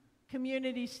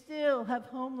 Communities still have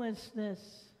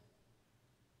homelessness.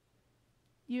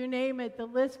 You name it, the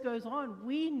list goes on.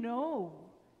 We know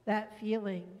that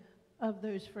feeling of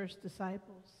those first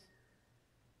disciples.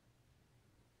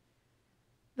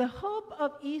 The hope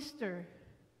of Easter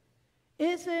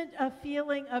isn't a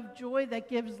feeling of joy that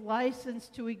gives license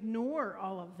to ignore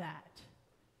all of that.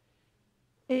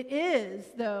 It is,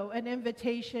 though, an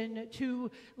invitation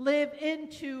to live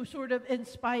into, sort of in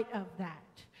spite of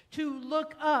that, to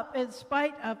look up in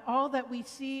spite of all that we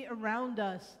see around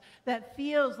us that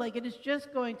feels like it is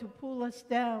just going to pull us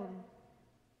down.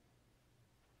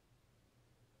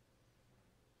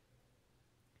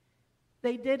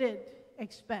 They didn't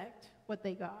expect what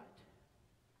they got.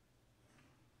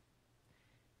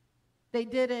 They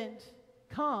didn't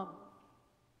come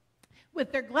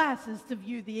with their glasses to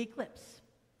view the eclipse,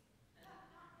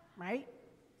 right?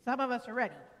 Some of us are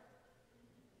ready.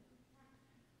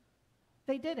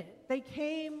 They didn't. They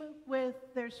came with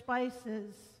their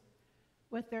spices,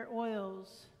 with their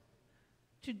oils,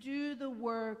 to do the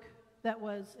work that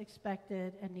was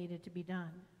expected and needed to be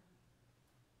done.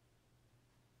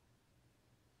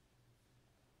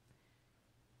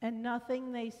 And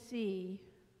nothing they see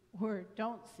or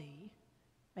don't see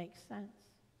makes sense.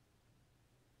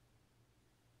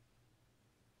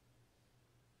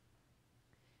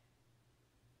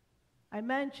 I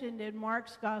mentioned in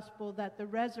Mark's gospel that the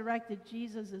resurrected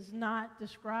Jesus is not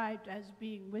described as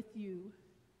being with you,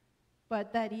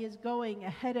 but that he is going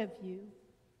ahead of you.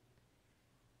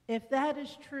 If that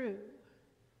is true,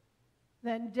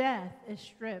 then death is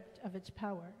stripped of its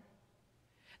power.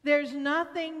 There's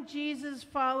nothing Jesus'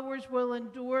 followers will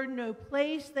endure, no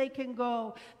place they can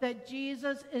go, that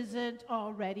Jesus isn't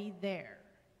already there.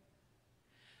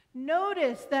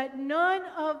 Notice that none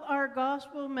of our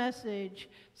gospel message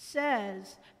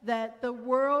says that the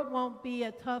world won't be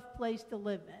a tough place to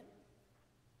live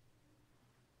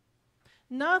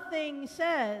in. Nothing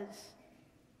says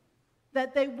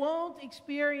that they won't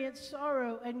experience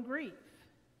sorrow and grief.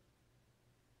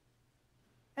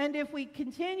 And if we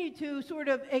continue to sort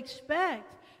of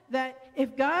expect that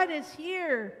if God is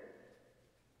here,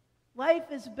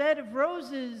 life is a bed of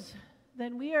roses,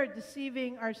 then we are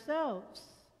deceiving ourselves.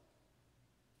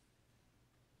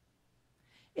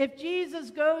 If Jesus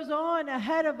goes on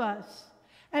ahead of us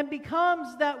and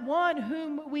becomes that one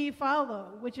whom we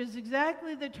follow, which is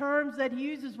exactly the terms that he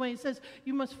uses when he says,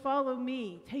 you must follow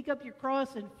me. Take up your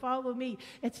cross and follow me.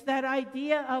 It's that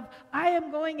idea of, I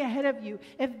am going ahead of you.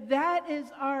 If that is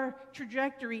our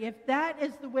trajectory, if that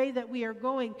is the way that we are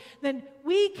going, then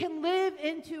we can live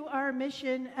into our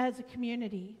mission as a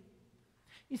community.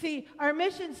 You see, our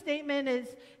mission statement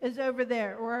is over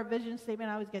there, or our vision statement.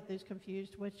 I always get those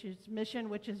confused, which is mission,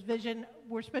 which is vision.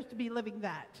 We're supposed to be living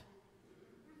that.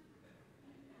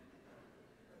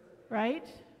 Right?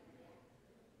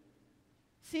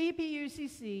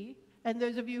 CPUCC, and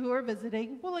those of you who are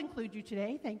visiting, we'll include you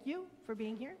today. Thank you for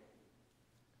being here.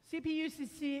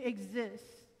 CPUCC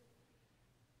exists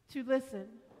to listen,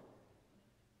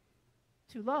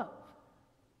 to love.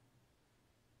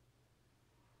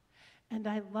 And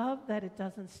I love that it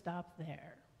doesn't stop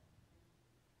there.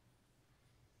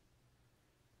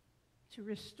 To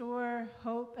restore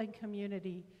hope and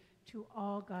community to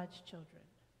all God's children.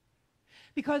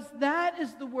 Because that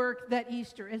is the work that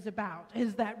Easter is about,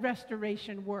 is that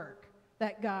restoration work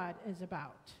that God is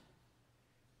about.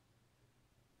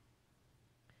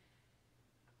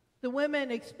 The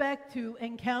women expect to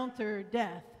encounter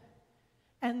death,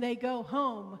 and they go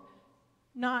home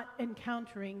not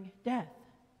encountering death.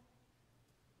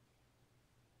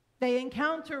 They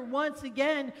encounter once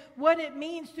again what it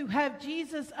means to have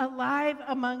Jesus alive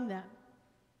among them.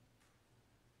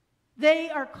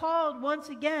 They are called once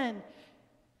again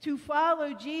to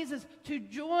follow Jesus, to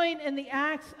join in the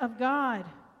acts of God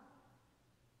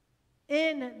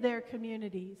in their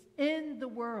communities, in the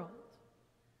world.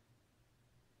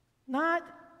 Not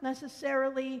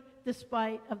necessarily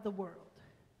despite of the world.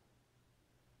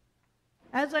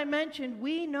 As I mentioned,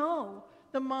 we know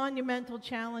the monumental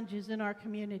challenges in our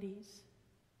communities.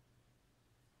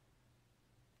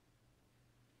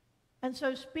 And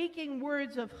so speaking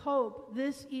words of hope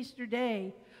this Easter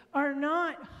day are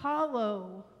not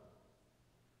hollow.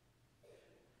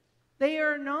 They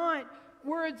are not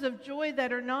words of joy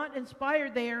that are not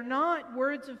inspired. They are not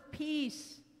words of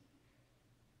peace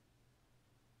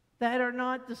that are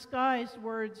not disguised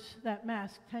words that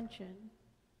mask tension.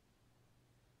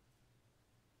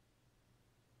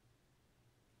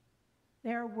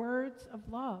 They are words of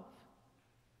love.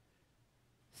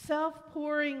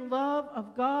 Self-pouring love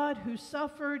of God who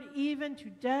suffered even to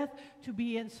death to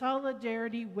be in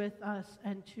solidarity with us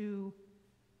and to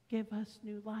give us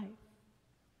new life.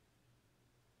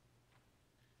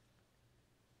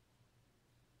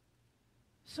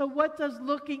 So what does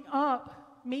looking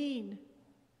up mean?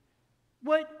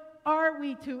 What are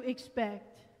we to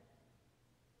expect?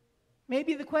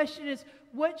 Maybe the question is,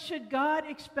 what should God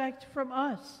expect from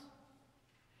us?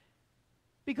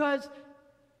 Because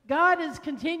God is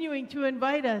continuing to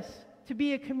invite us to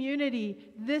be a community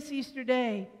this Easter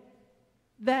day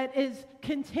that is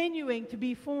continuing to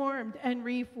be formed and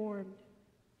reformed.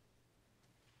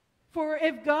 For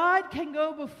if God can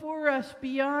go before us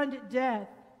beyond death,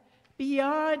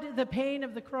 beyond the pain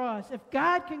of the cross, if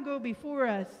God can go before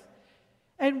us,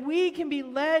 and we can be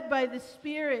led by the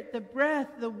Spirit, the breath,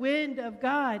 the wind of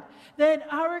God, then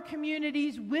our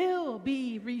communities will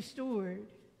be restored.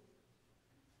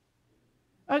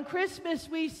 On Christmas,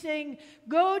 we sing,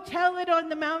 "Go tell it on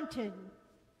the mountain."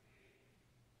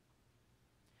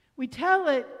 We tell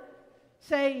it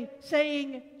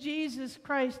saying, Jesus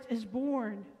Christ is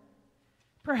born.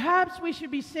 Perhaps we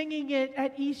should be singing it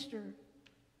at Easter.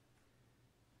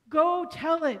 Go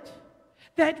tell it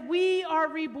that we are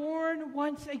reborn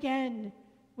once again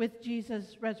with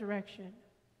Jesus' resurrection.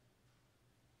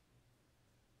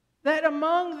 That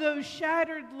among those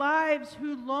shattered lives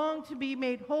who long to be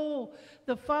made whole,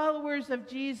 the followers of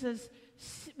Jesus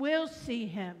will see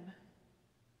him.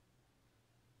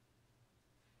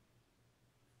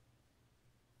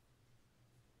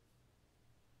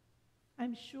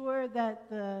 I'm sure that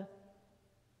the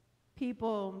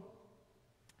people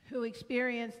who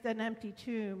experienced an empty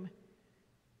tomb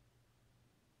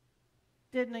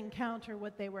didn't encounter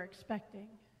what they were expecting.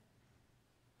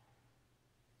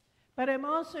 But I'm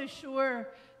also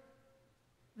sure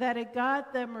that it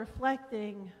got them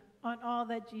reflecting on all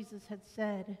that Jesus had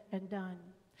said and done.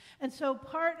 And so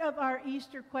part of our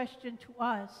Easter question to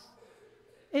us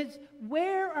is,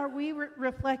 where are we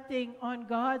reflecting on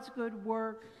God's good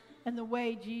work and the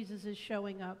way Jesus is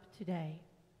showing up today?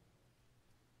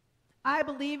 I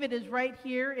believe it is right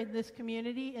here in this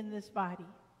community, in this body.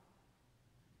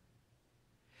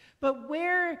 But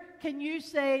where can you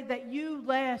say that you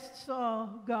last saw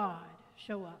God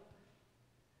show up?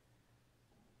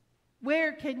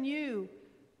 Where can you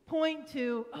point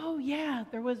to, oh yeah,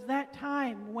 there was that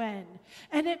time when?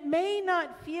 And it may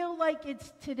not feel like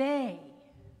it's today.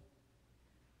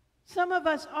 Some of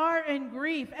us are in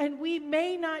grief, and we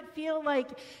may not feel like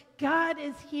God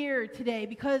is here today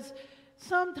because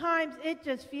sometimes it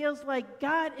just feels like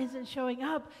God isn't showing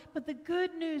up. But the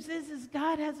good news is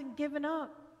God hasn't given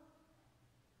up.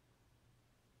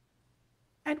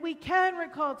 And we can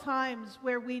recall times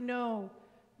where we know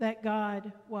that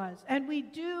God was. And we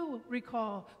do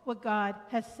recall what God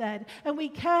has said. And we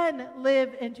can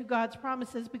live into God's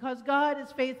promises because God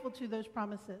is faithful to those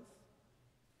promises.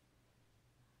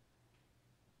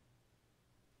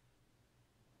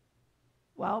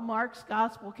 While Mark's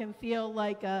gospel can feel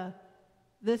like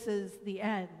this is the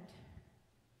end,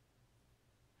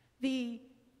 the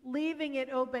leaving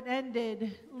it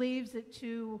open-ended leaves it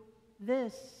to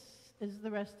this is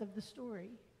the rest of the story.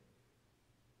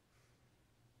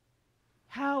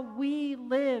 How we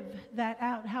live that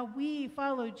out, how we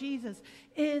follow Jesus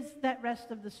is that rest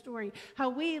of the story. How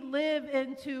we live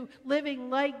into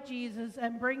living like Jesus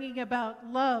and bringing about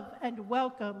love and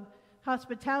welcome,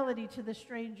 hospitality to the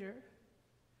stranger.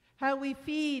 How we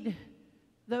feed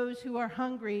those who are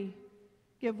hungry,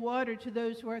 give water to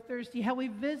those who are thirsty. How we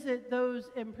visit those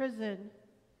in prison.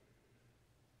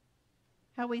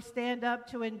 How we stand up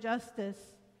to injustice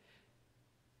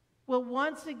will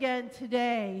once again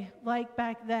today, like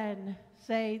back then,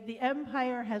 say the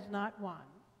empire has not won.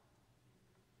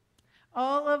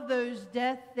 All of those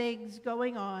death things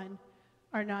going on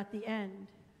are not the end.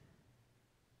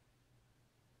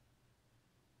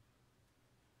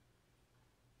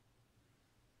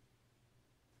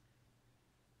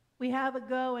 We have a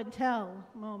go and tell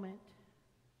moment.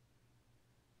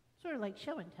 Sort of like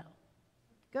show and tell.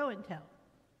 Go and tell.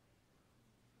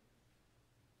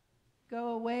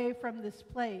 Go away from this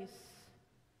place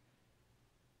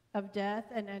of death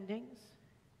and endings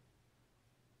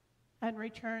and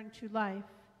return to life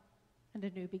and a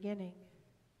new beginning.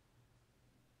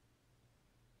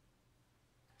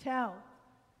 Tell.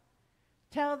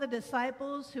 Tell the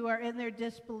disciples who are in their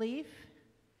disbelief,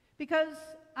 because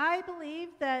I believe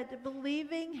that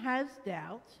believing has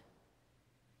doubt.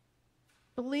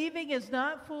 Believing is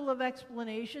not full of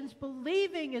explanations.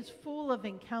 Believing is full of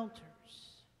encounters.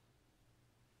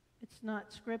 It's not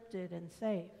scripted and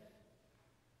safe.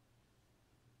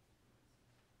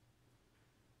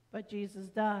 But Jesus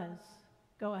does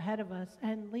go ahead of us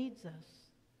and leads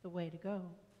us the way to go.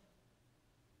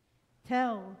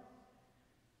 Tell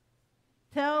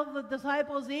the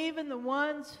disciples, even the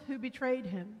ones who betrayed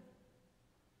him,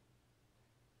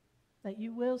 that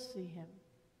you will see him.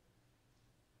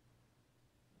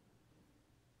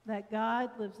 That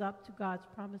God lives up to God's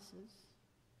promises.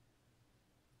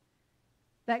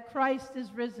 That Christ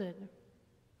is risen.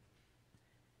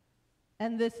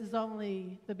 And this is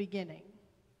only the beginning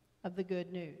of the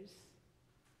good news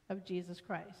of Jesus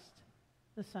Christ,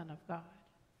 the Son of God.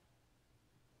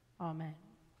 Amen.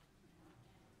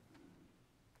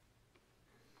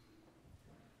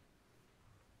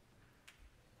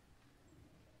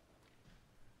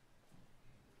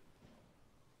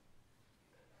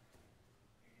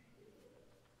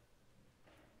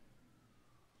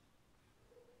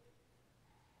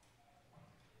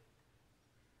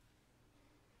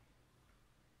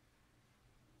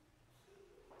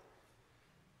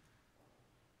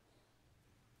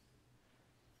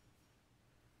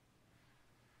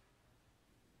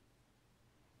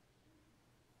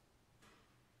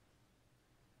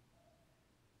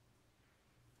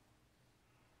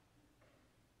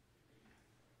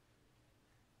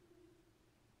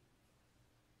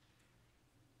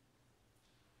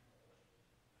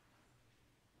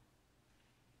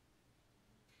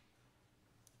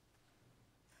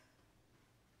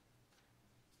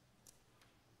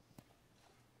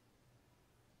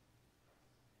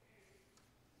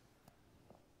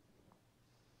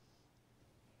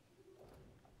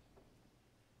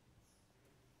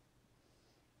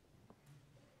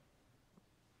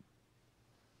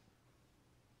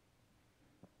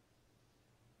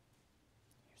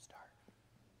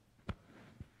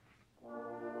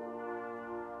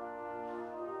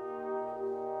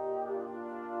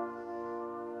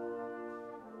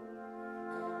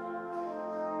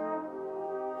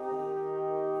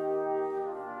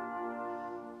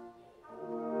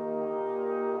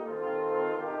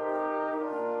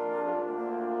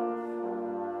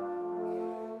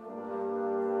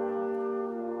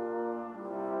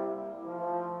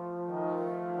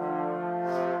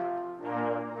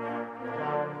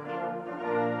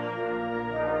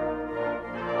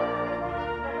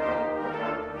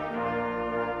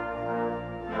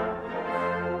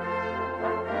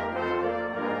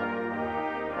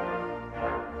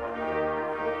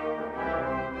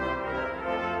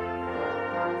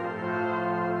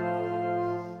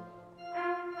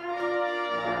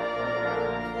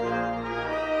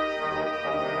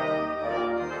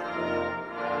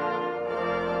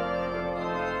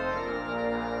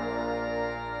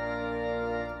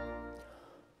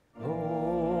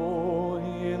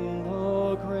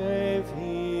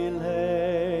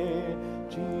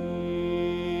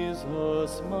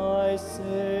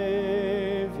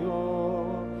 Savior,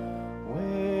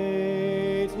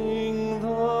 waiting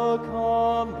the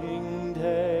coming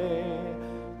day.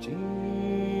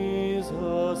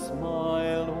 Jesus,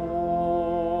 my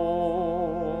Lord.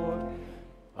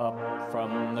 Up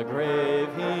from the grave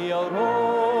he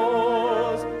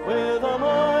arose, with a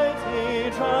mighty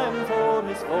triumph for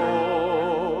his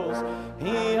foes.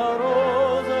 He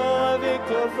arose a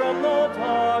victor from the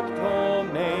dark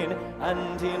domain,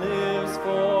 and he lives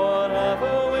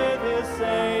forever with his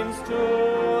saints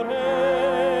to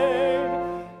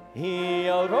reign. He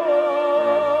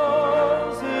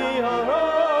arose,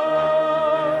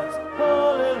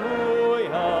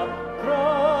 hallelujah,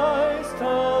 Christ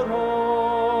arose.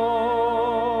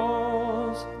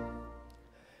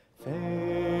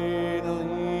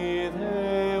 Vainly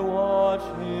they watch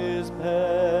his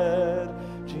bed,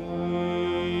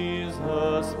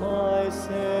 Jesus, my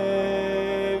Savior.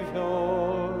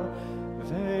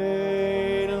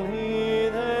 Vainly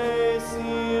they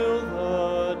seal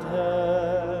the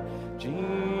dead,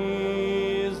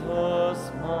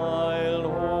 Jesus, my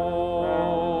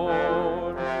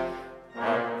Lord.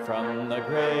 Up from the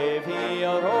grave he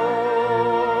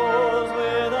arose,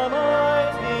 with a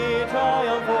mighty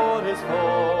triumph for his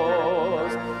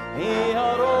foes. He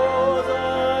arose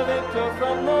a victor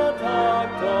from the dark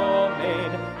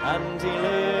domain, and he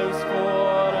lives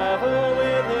forever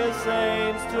with his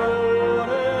saints to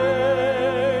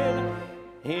reign.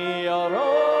 He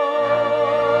arose,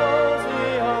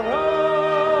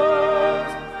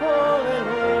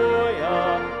 hallelujah,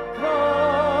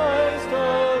 Christ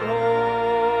arose.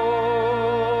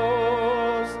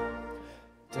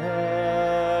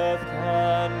 Death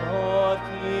cannot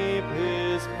keep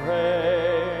his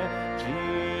prey,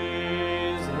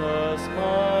 Jesus,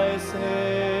 my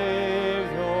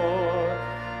Savior.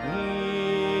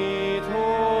 He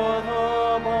tore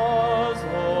the bars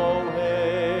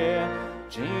away,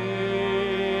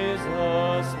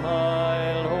 Jesus,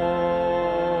 my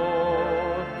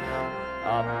Lord.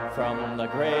 Up from the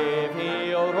grave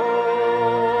he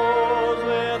arose,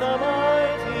 with a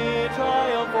mighty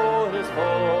triumph for his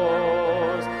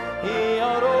foes. He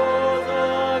arose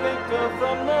a victor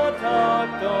from the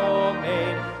dark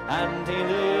domain, and he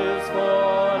lives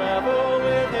forever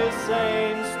with his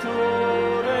saints to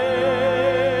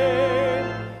reign.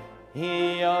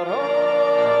 He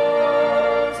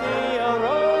arose,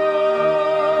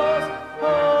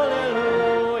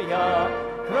 hallelujah,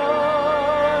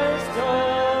 Christ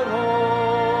arose.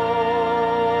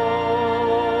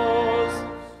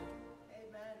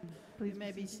 Amen. Please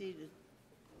may be seated.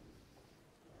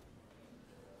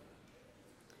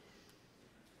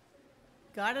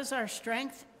 God is our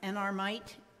strength and our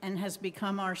might, and has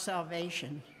become our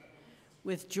salvation.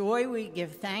 With joy we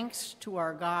give thanks to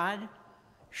our God,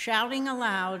 shouting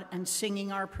aloud and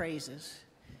singing our praises.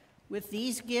 With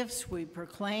these gifts we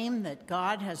proclaim that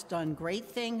God has done great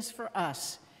things for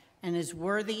us and is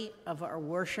worthy of our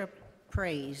worship,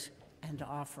 praise, and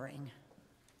offering.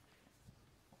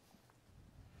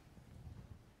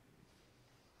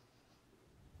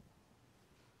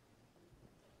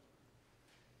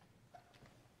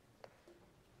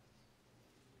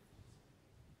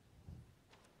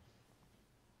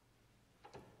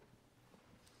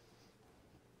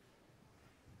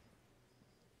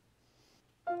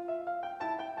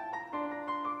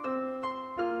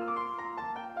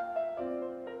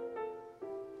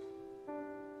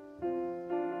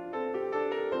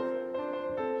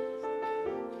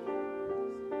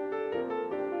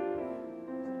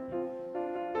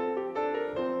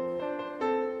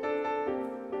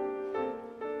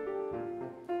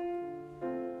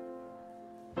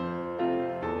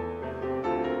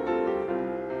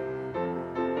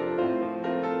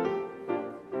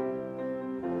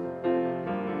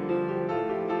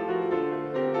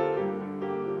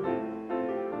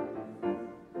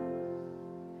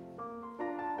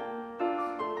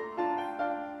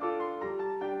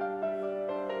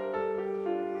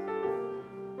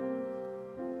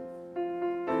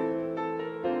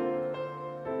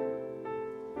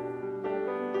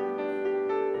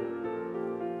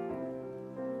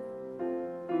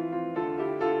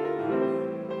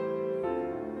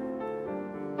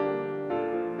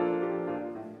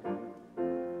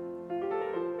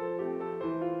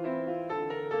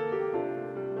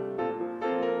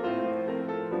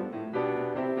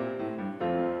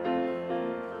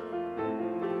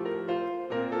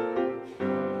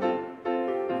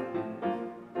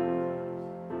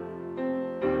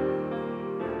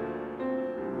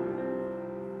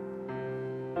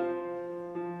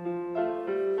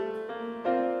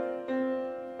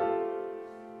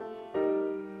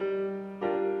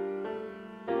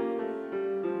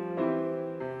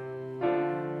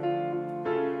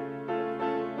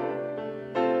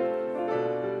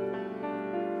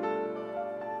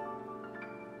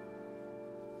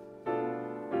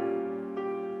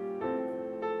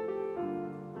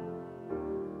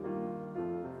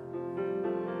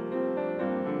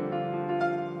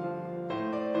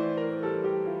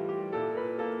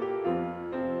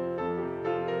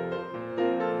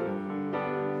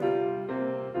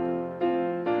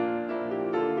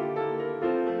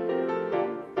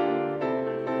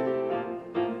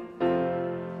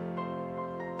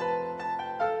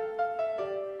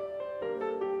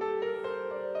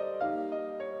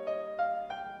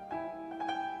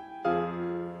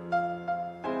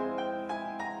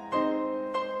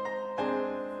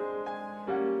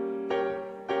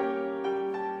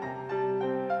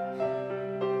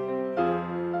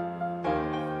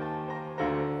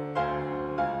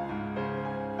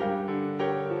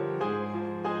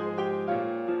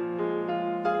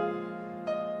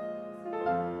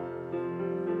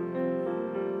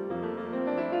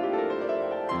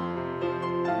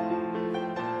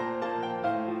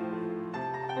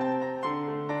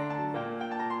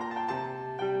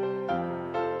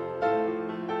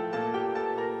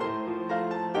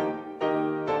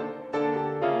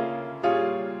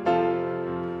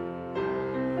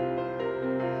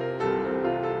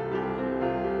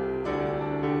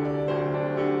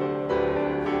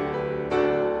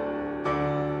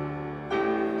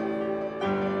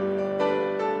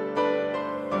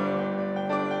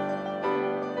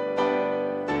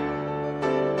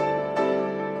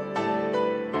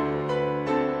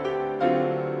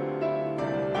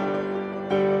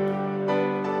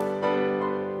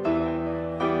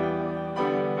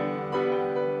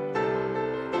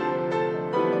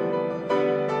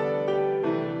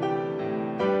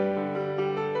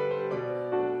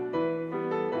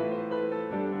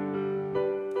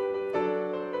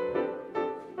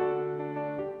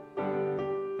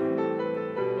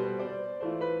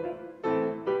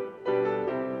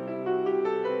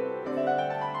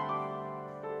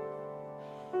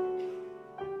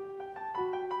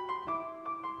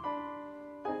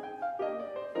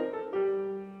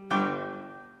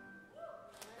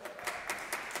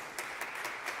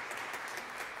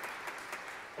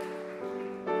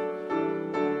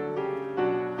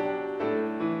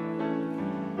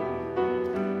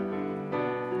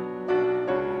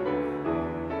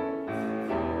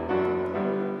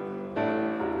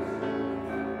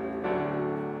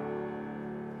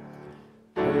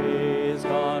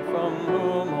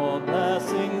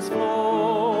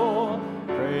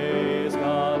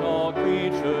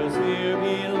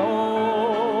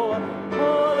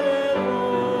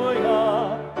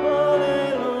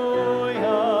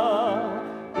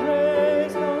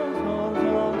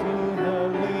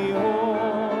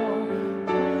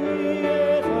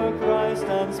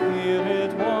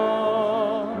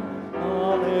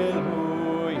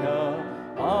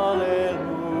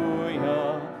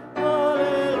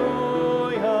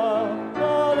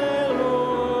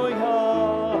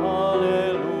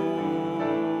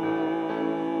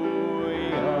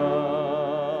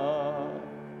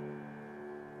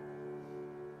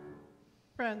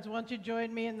 Friends, won't you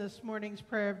join me in this morning's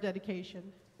prayer of dedication?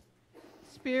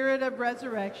 Spirit of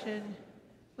resurrection,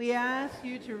 we ask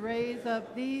you to raise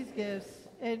up these gifts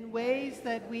in ways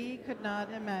that we could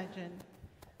not imagine.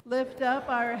 Lift up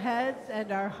our heads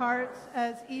and our hearts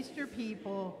as Easter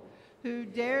people who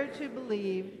dare to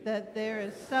believe that there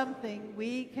is something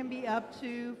we can be up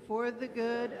to for the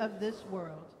good of this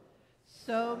world.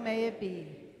 So may it be.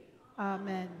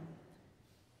 Amen.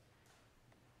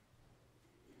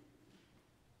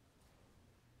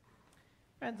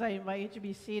 Friends, I invite you to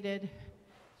be seated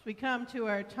as we come to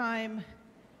our time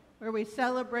where we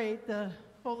celebrate the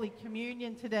Holy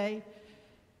Communion today.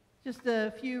 Just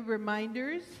a few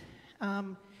reminders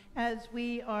as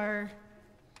we are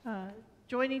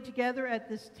joining together at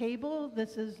this table.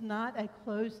 This is not a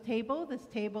closed table. This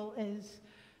table is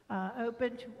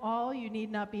open to all. You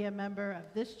need not be a member of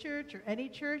this church or any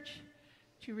church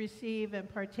to receive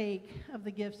and partake of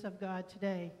the gifts of God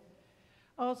today.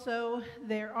 Also,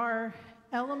 there are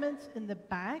elements in the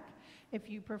back if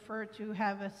you prefer to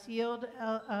have a sealed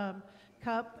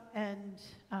cup and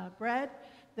bread.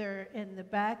 They're in the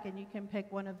back, and you can pick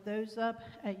one of those up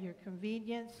at your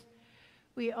convenience.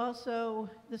 We also,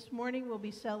 this morning, will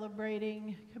be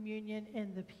celebrating communion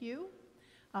in the pew.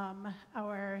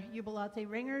 Our Jubilate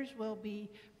Ringers will be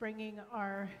bringing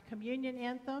our communion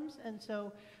anthems, and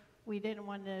so we didn't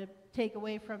want to take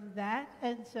away from that.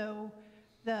 And so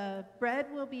the bread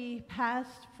will be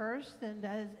passed first, and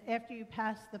after you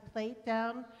pass the plate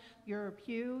down your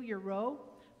pew, your row,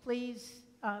 please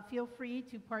feel free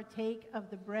to partake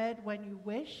of the bread when you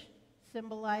wish,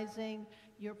 symbolizing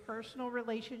your personal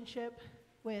relationship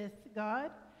with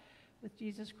God, with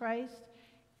Jesus Christ.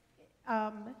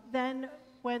 Then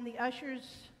when the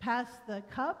ushers pass the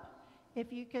cup,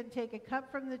 if you can take a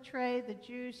cup from the tray, the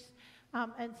juice,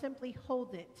 and simply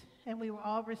hold it, and we will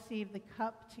all receive the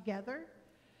cup together,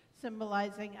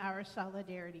 symbolizing our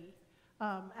solidarity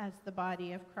as the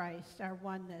body of Christ, our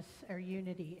oneness, our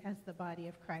unity as the body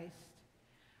of Christ.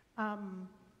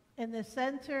 In the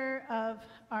center of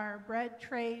our bread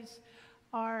trays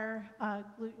are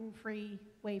gluten-free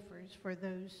wafers for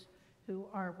those who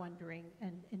are wondering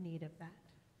and in need of that.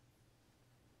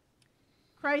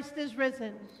 Christ is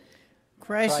risen.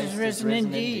 Christ is risen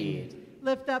indeed.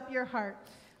 Lift up your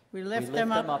hearts. We lift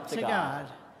them up to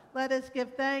God. Let us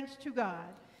give thanks to God.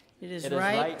 It is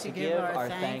right to give our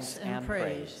thanks and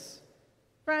praise.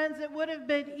 Friends, it would have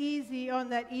been easy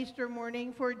on that Easter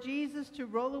morning for Jesus to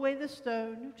roll away the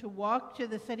stone, to walk to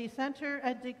the city center,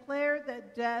 and declare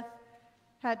that death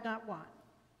had not won.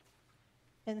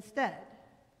 Instead,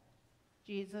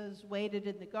 Jesus waited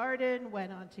in the garden,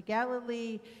 went on to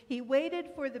Galilee. He waited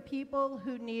for the people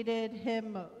who needed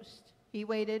him most. He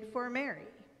waited for Mary.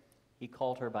 He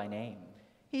called her by name.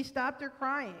 He stopped her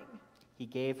crying. He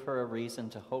gave her a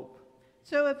reason to hope.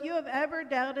 So if you have ever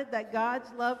doubted that God's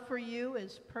love for you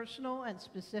is personal and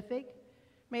specific,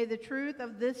 may the truth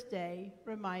of this day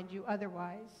remind you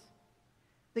otherwise.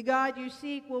 The God you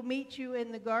seek will meet you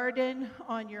in the garden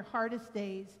on your hardest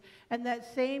days, and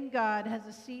that same God has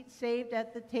a seat saved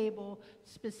at the table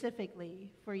specifically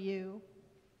for you.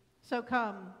 So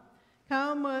come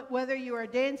whether you are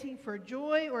dancing for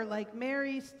joy or like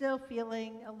Mary, still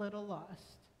feeling a little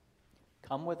lost.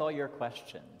 Come with all your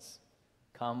questions.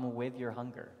 Come with your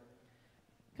hunger.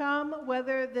 Come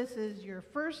whether this is your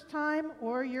first time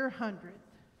or your 100th.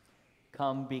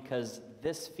 Come because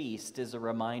this feast is a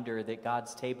reminder that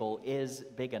God's table is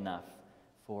big enough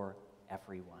for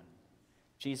everyone.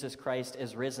 Jesus Christ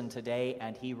is risen today,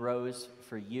 and he rose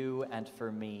for you and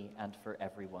for me and for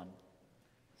everyone.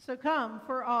 So come,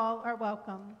 for all are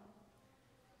welcome.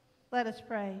 Let us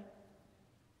pray.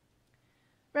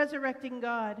 Resurrecting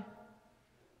God,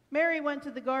 Mary went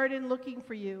to the garden looking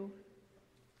for you.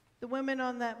 The women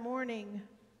on that morning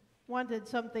wanted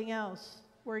something else,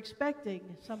 were expecting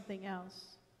something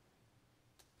else.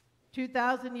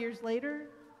 2,000 years later,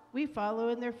 we follow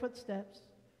in their footsteps.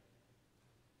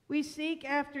 We seek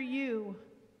after you,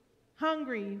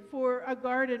 hungry for a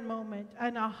garden moment,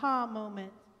 an aha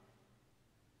moment,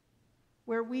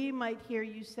 where we might hear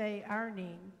you say our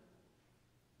name,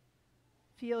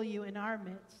 feel you in our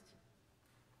midst.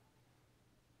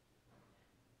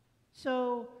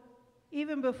 So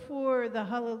even before the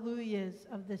hallelujahs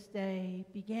of this day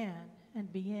began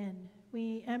and begin,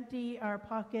 we empty our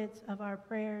pockets of our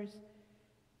prayers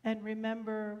and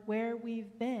remember where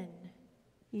we've been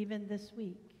even this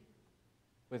week.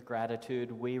 With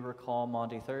gratitude, we recall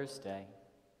Maundy Thursday.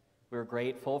 We're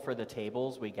grateful for the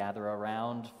tables we gather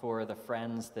around, for the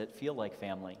friends that feel like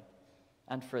family,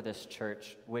 and for this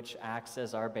church, which acts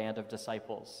as our band of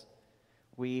disciples.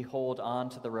 We hold on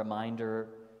to the reminder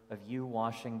of you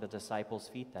washing the disciples'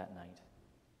 feet that night,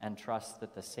 and trust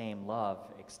that the same love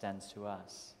extends to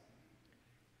us.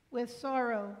 With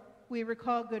sorrow, we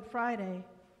recall Good Friday.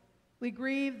 We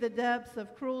grieve the depths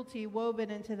of cruelty woven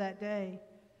into that day,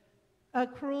 a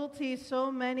cruelty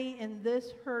so many in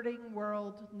this hurting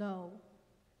world know.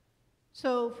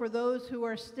 So for those who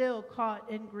are still caught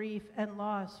in grief and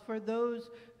loss, for those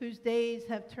whose days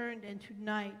have turned into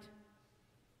night,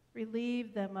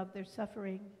 relieve them of their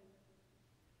suffering.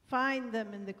 Find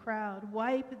them in the crowd,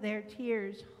 wipe their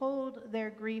tears, hold their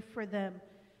grief for them,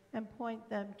 and point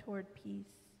them toward peace.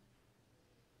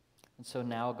 And so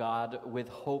now, God, with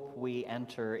hope we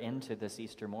enter into this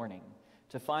Easter morning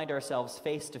to find ourselves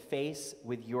face to face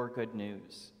with your good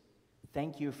news.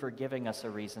 Thank you for giving us a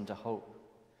reason to hope.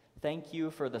 Thank you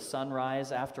for the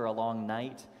sunrise after a long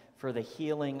night, for the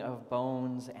healing of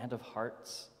bones and of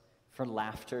hearts, for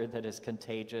laughter that is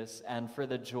contagious, and for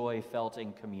the joy felt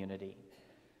in community.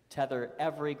 Tether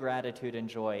every gratitude and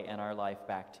joy in our life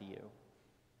back to you.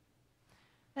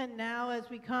 And now, as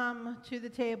we come to the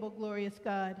table, glorious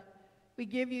God, we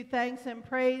give you thanks and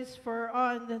praise for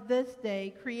on this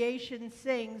day creation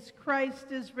sings,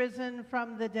 Christ is risen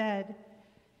from the dead.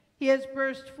 He has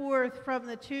burst forth from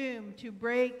the tomb to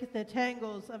break the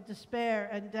tangles of despair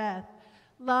and death.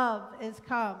 Love is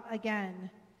come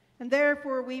again. And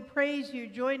therefore we praise you,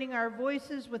 joining our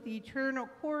voices with the eternal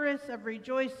chorus of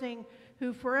rejoicing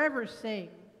who forever sing.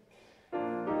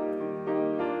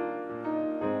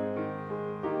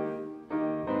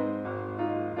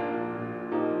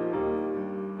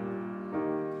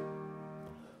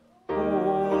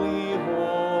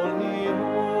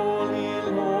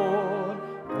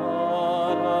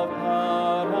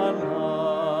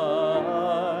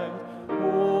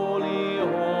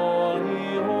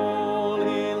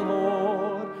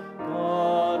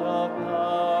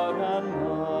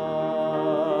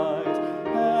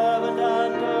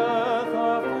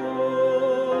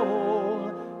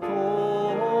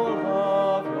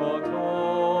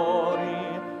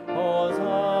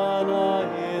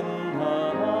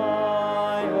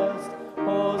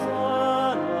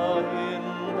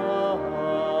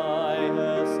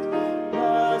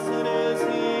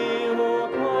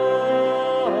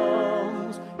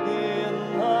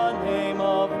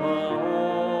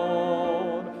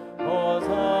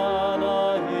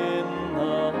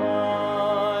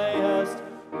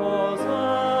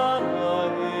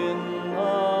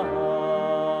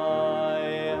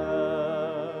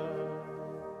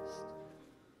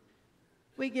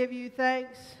 We give you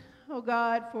thanks, O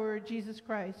God, for Jesus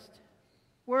Christ,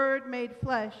 Word made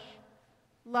flesh,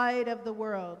 light of the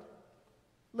world,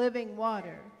 living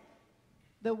water,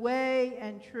 the way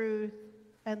and truth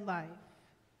and life.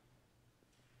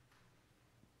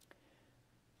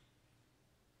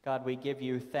 God, we give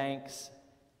you thanks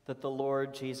that the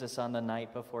Lord Jesus, on the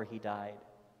night before he died,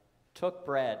 took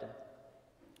bread,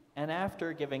 and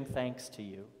after giving thanks to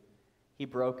you, he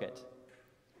broke it.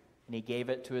 And he gave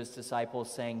it to his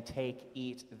disciples, saying, "Take,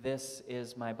 eat, this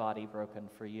is my body broken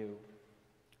for you.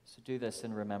 So do this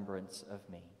in remembrance of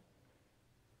me."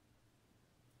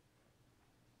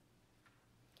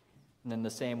 And in the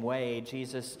same way,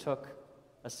 Jesus took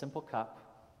a simple cup,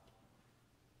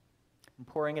 and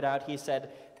pouring it out, he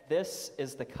said, "This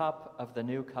is the cup of the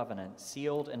new covenant,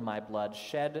 sealed in my blood,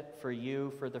 shed for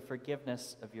you for the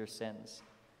forgiveness of your sins.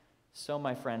 So,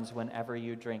 my friends, whenever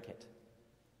you drink it,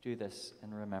 do this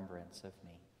in remembrance of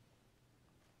me."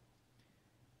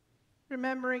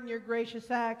 Remembering your gracious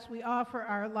acts, we offer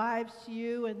our lives to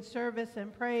you in service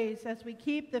and praise as we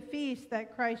keep the feast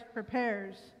that Christ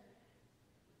prepares.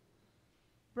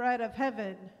 Bread of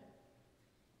heaven,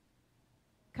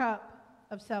 cup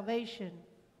of salvation,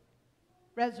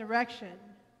 resurrection,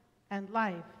 and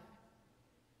life.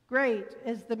 Great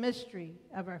is the mystery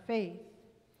of our faith.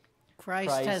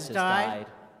 Christ has died.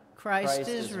 Christ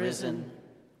is risen.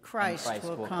 Christ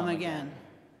will come again.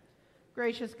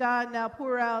 Gracious God, now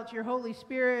pour out your Holy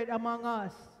Spirit among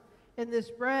us in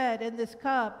this bread, in this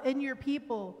cup, in your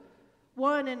people,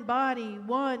 one in body,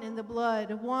 one in the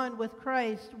blood, one with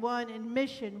Christ, one in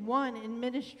mission, one in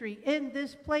ministry, in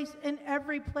this place, in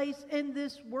every place in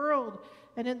this world,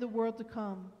 and in the world to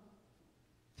come.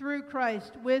 Through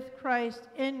Christ, with Christ,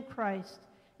 in Christ,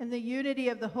 in the unity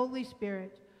of the Holy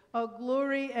Spirit, all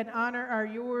glory and honor are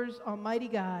yours, Almighty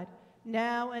God,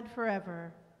 now and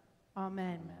forever.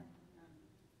 Amen. Amen.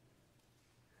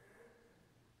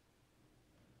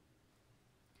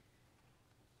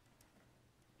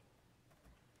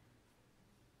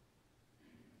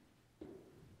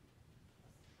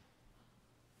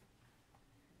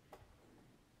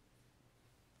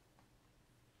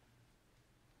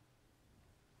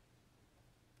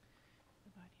 The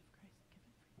body of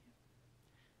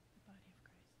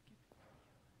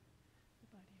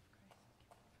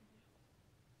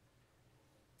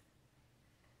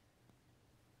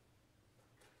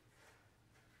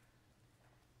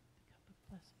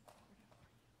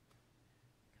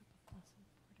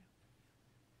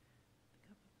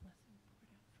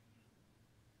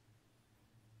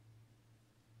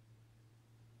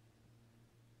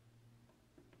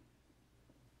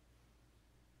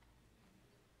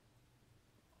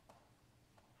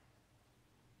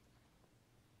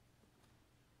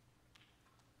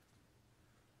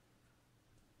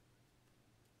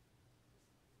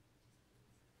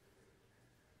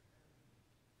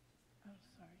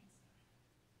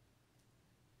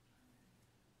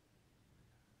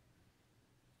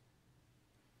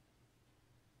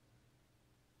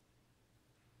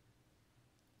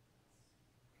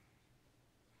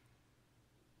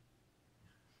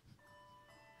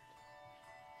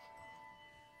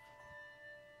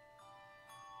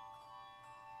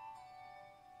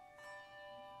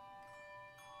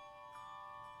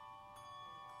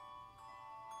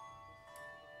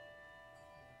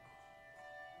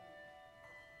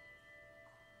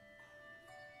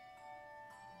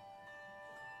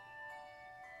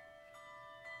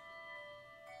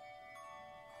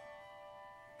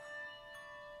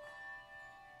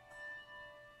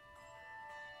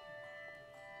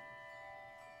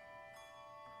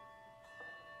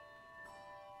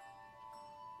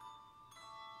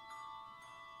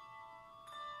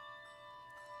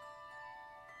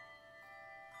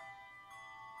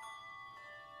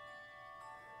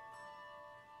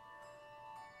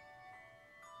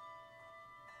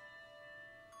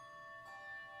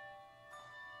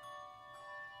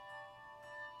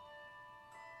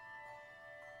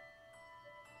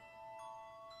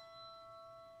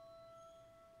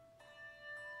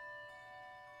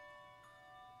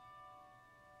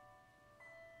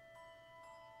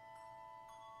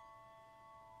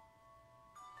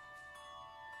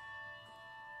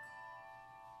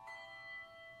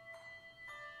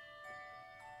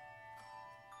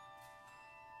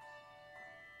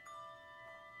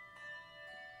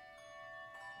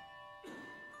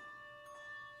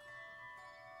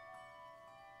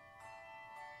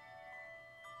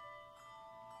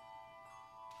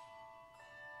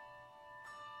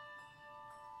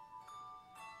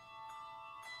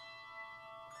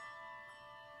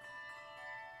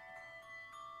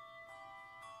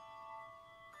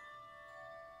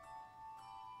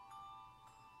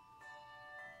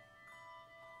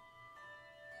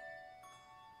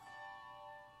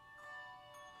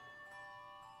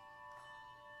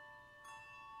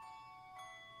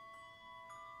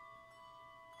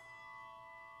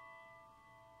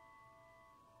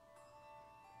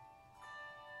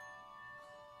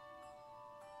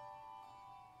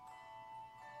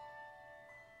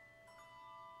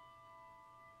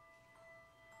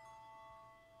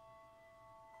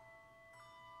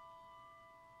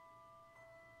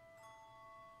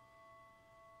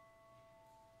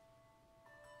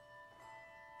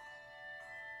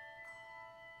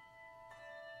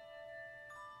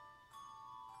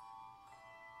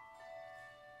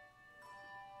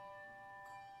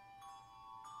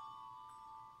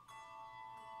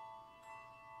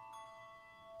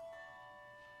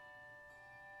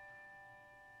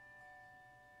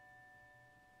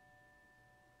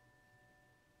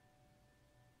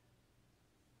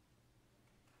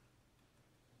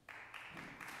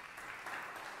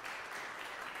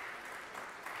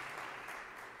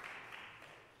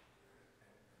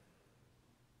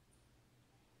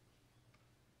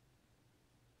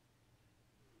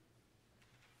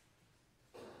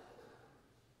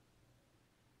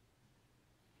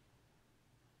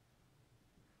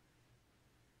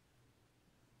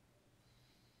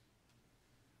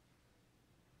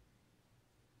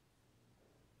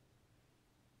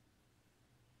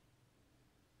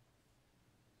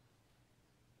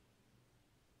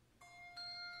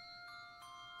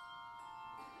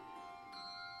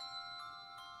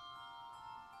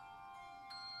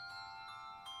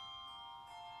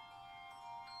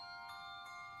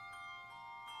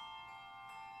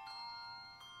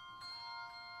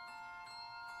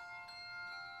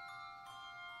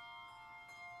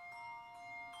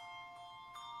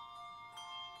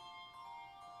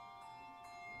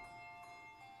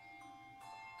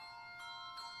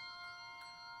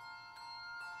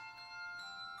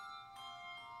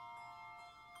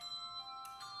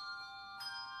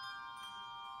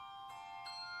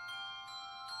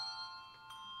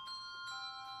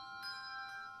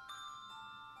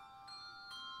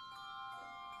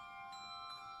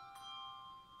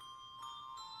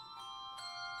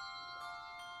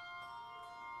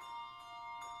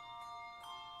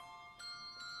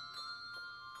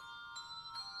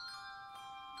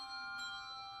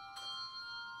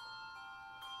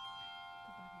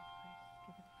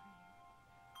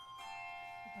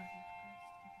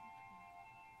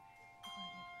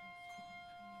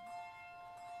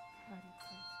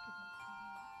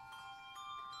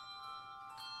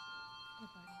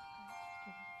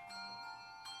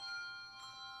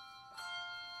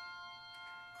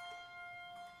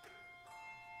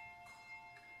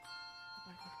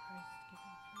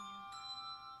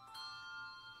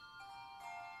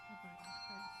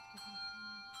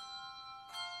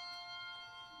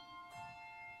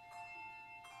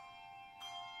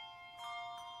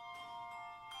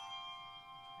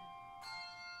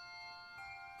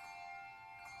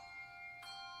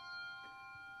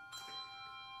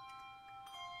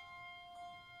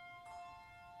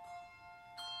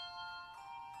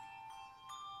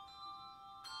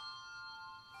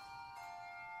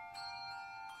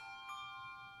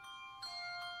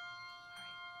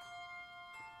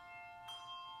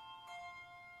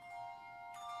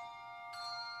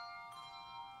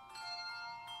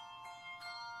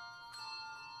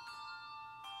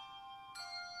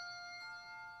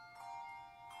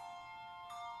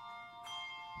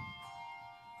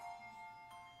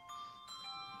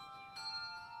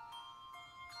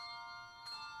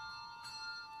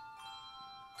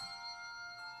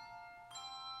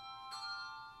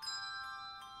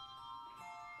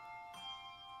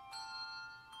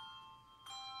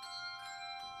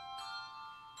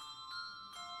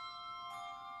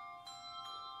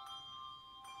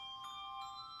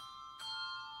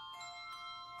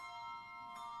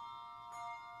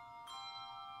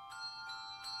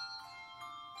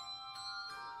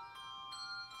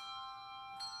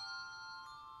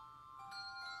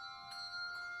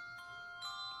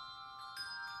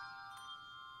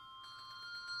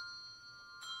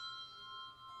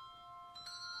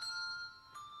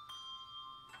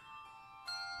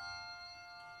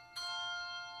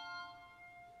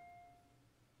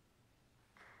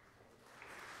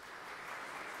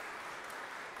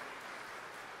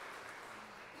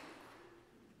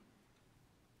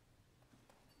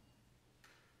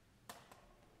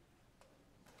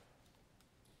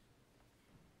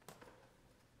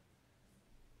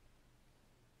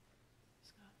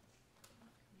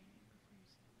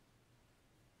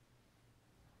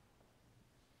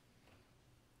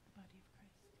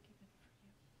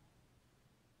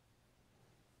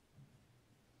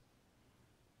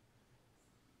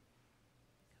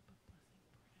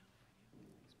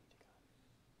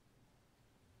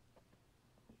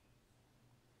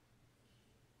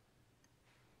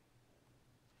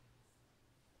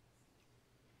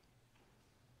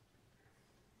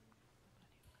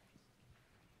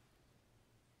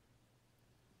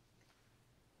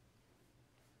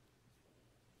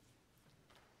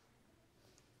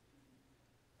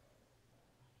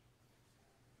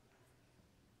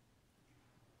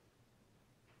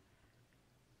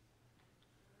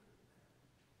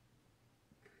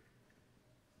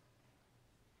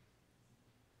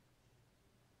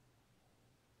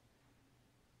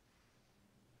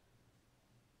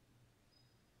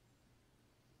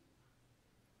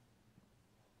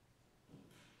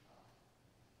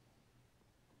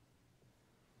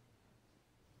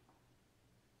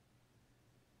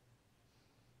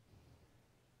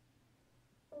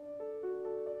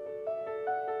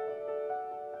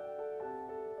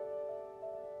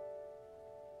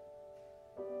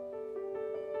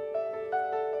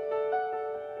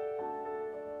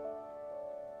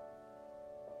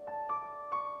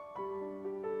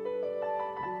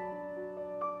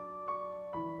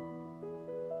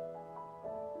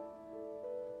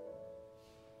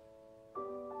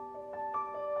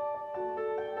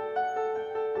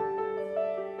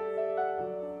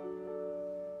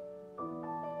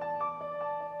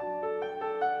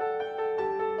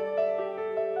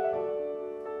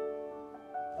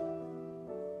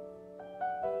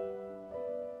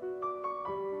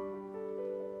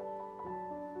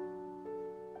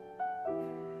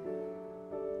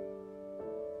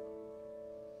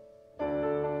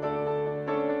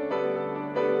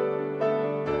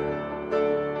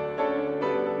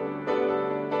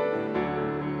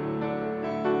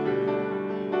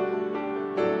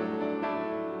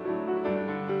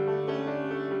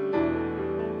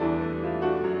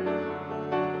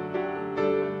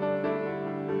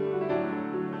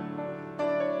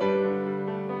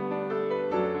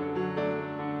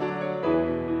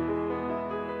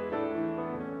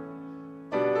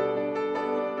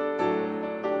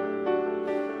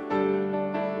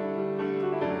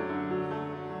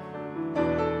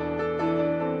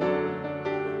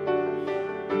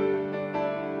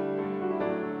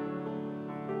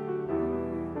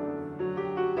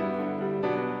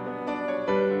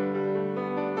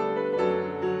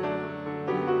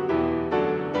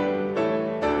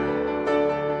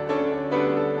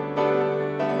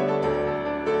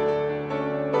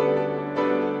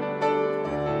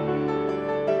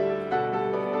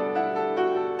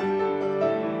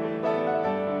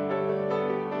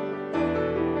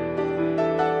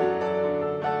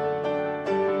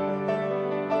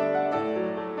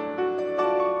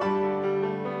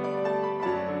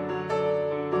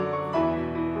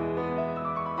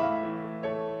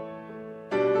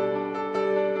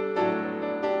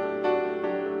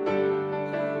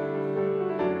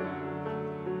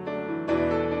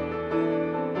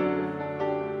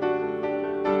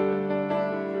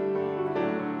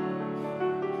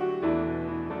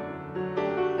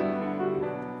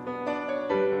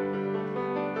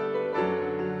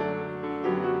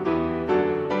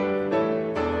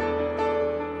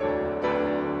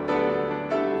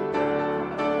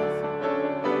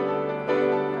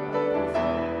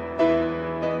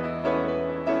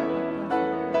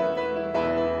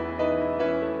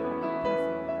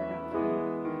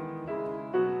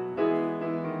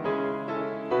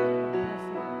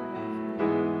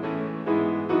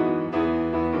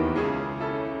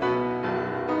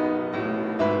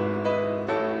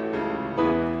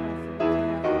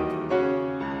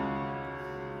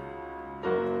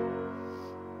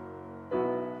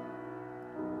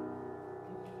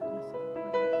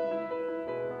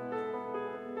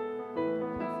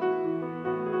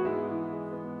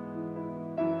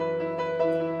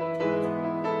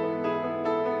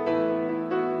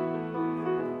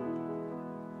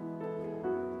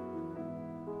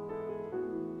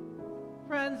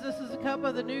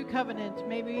for the new covenant.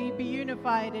 May we be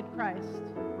unified in Christ.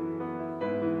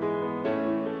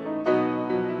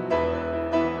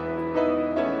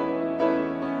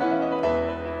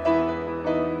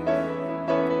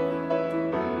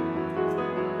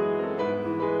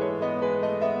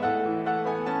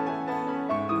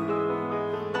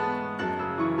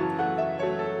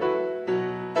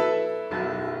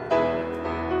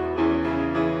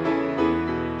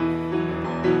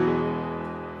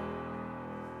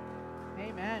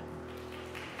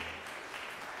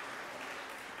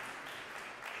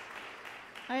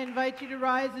 I invite you to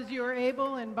rise as you are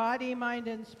able in body, mind,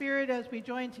 and spirit as we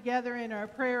join together in our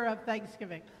prayer of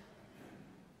thanksgiving.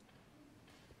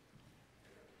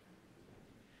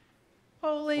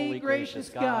 Holy, gracious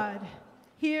God,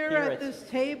 here at this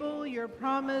table your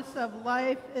promise of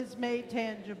life is made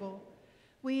tangible.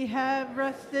 We have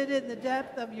rested in the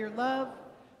depth of your love.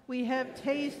 We have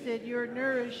tasted your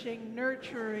nourishing,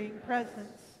 nurturing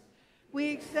presence.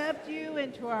 We accept you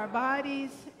into our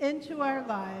bodies, into our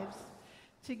lives.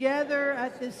 Together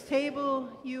at this table,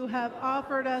 you have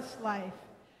offered us life.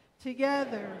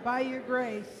 Together, by your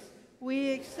grace,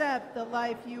 we accept the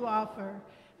life you offer,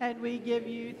 and we give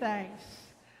you thanks.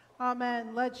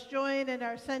 Amen. Let's join in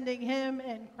our sending hymn,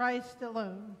 "In Christ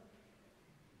Alone."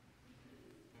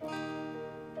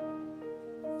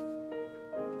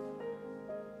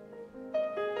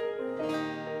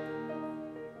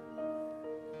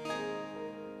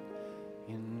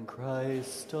 In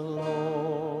Christ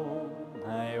alone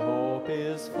my hope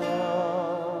is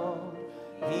found.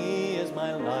 He is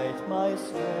my light, my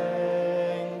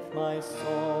strength, my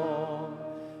song.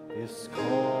 This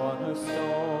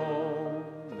cornerstone,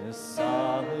 this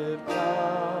solid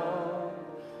ground,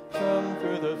 firm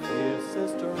through the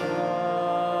fiercest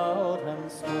drought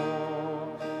and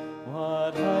storm.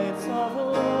 What heights of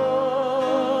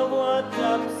love, what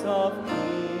depths of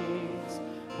peace,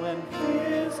 when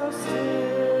fears are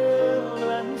stilled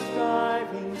and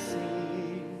striving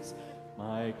cease.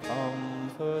 My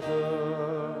comforter,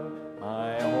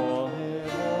 my all in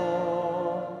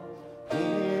all,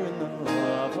 here in the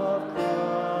love of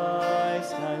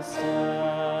Christ I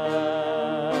stand.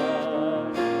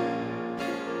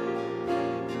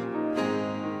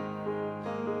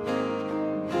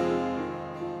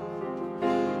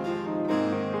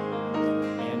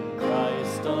 In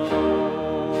Christ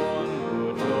alone, who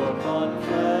took on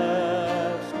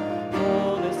flesh,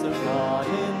 fullness of God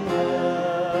in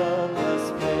helpless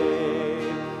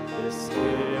pain, this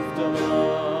gift of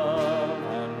love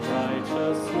and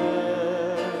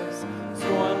righteousness,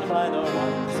 scorned by the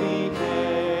ones he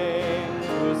came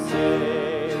to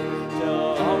save,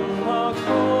 till on the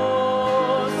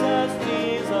cross as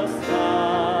Jesus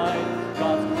died,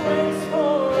 God's grace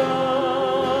for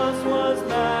us was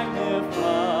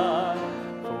magnified.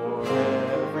 For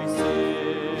every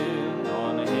sin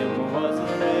on him was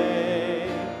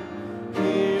laid,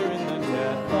 here in the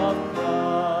death of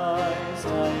Christ I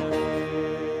live.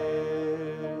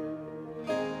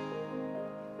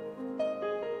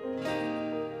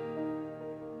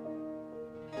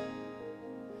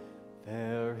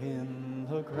 There in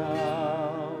the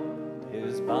ground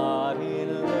his body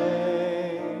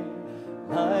lay,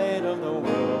 light of the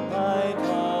world by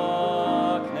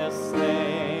darkness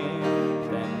slain,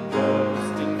 then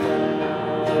bursting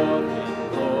forth in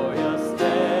glorious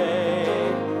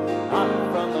day, up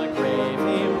from the grave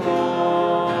he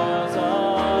rose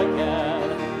again,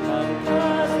 and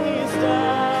as he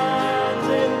stands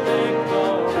in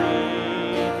victory,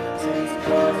 since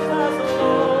curse has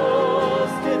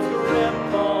lost its grip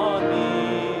on me,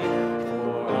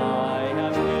 for I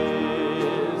am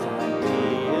his and he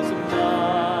is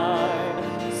mine.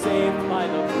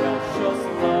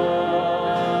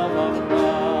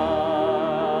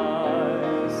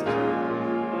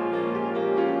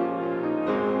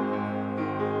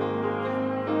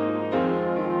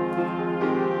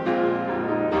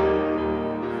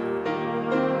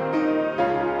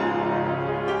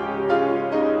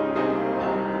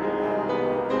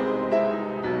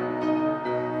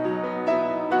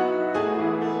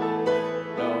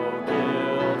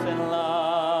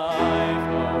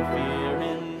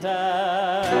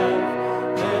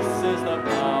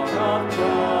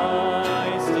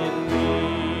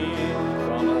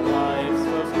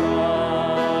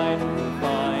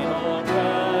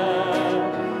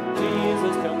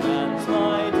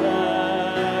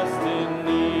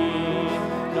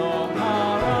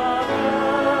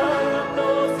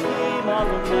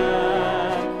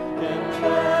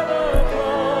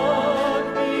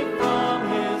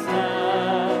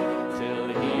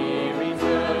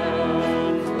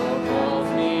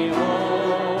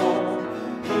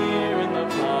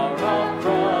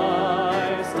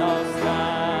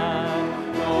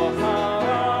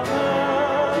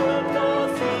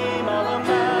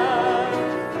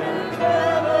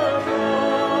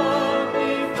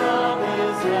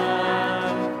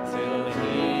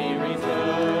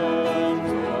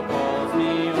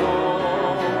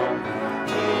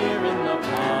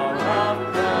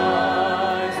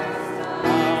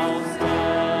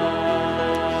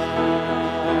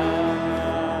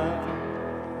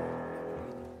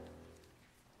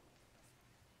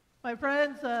 My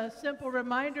friends, a simple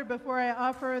reminder before I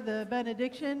offer the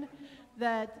benediction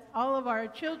that all of our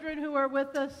children who are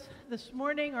with us this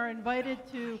morning are invited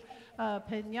to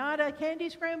pinata, candy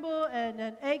scramble, and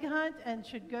an egg hunt, and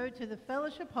should go to the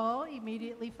fellowship hall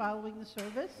immediately following the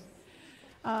service.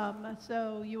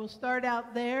 So you will start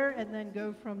out there and then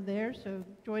go from there, so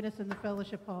join us in the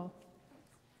fellowship hall.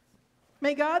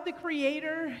 May God the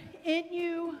Creator in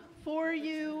you, for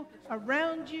you,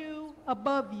 around you,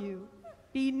 above you,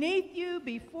 beneath you,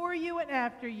 before you, and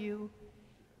after you,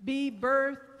 be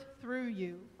birthed through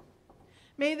you.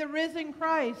 May the risen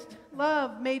Christ,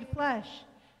 love made flesh,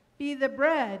 be the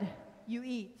bread you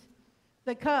eat,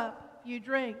 the cup you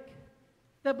drink,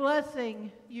 the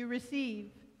blessing you receive,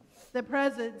 the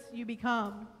presence you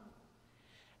become.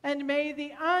 And may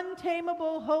the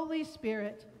untamable Holy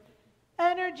Spirit,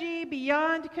 energy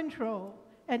beyond control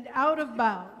and out of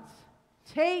bounds,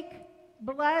 take,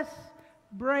 bless,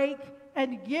 break,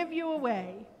 and give you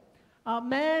away.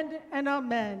 Amen and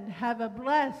amen. Have a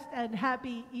blessed and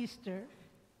happy Easter.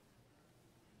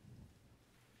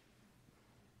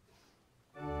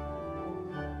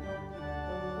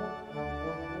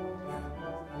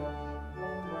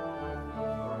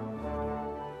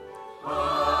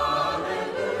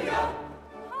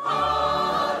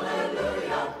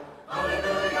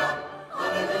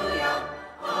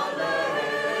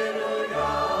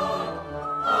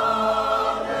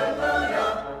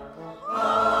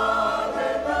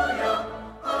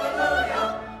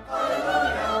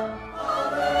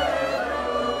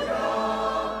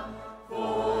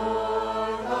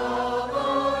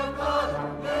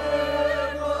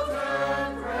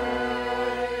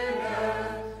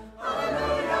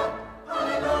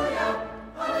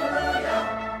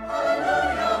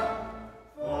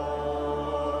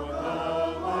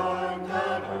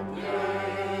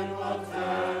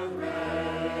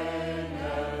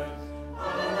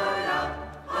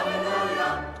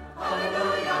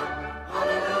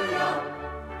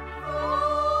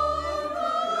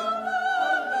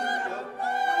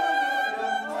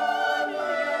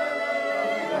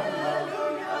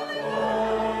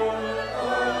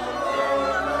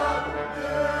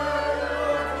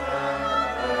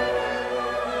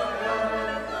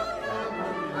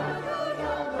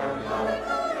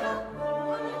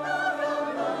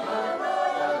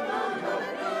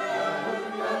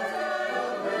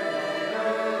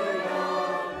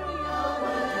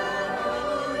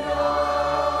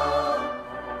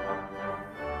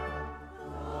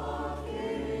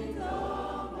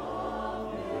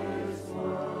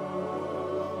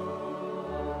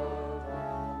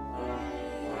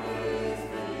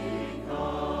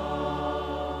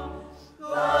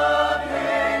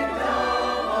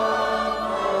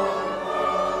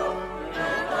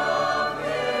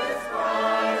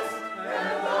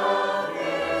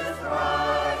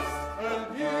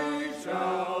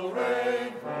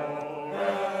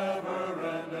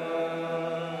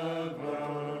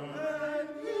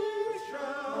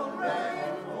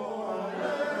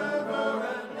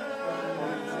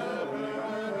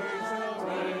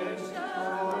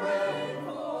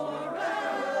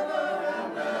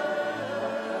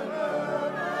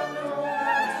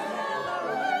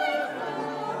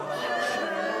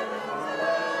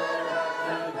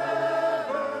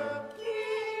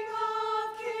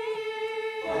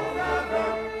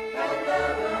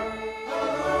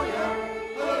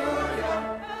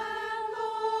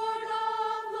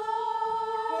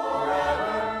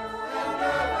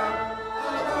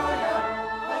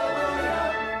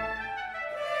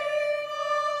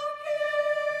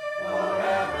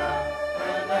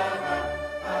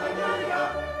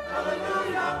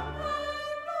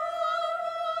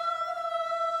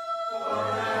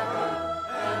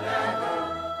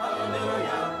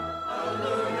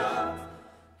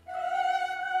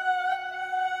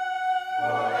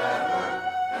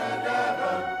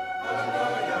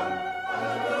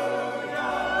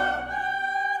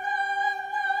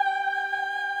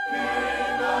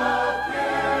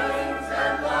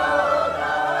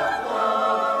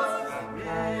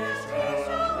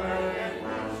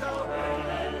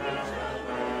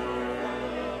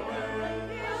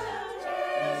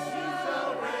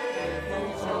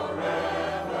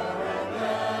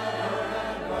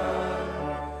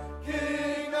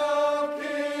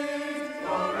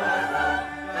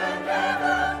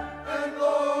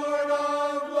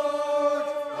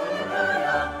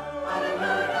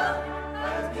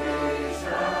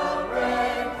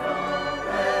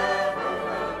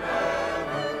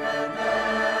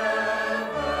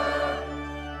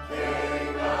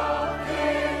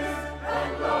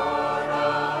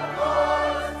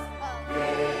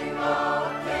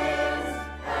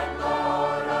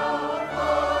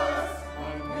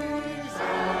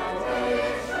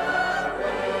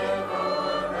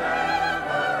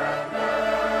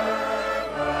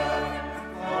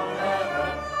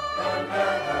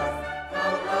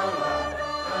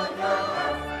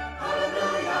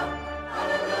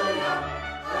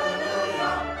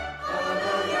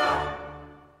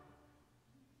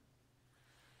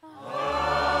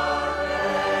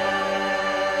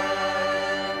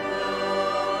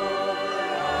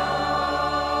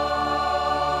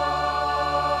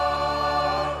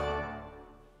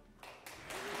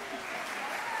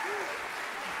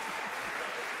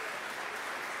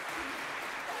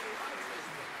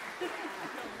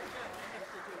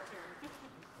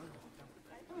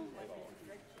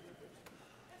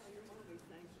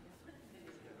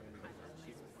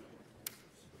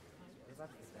 back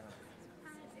is down.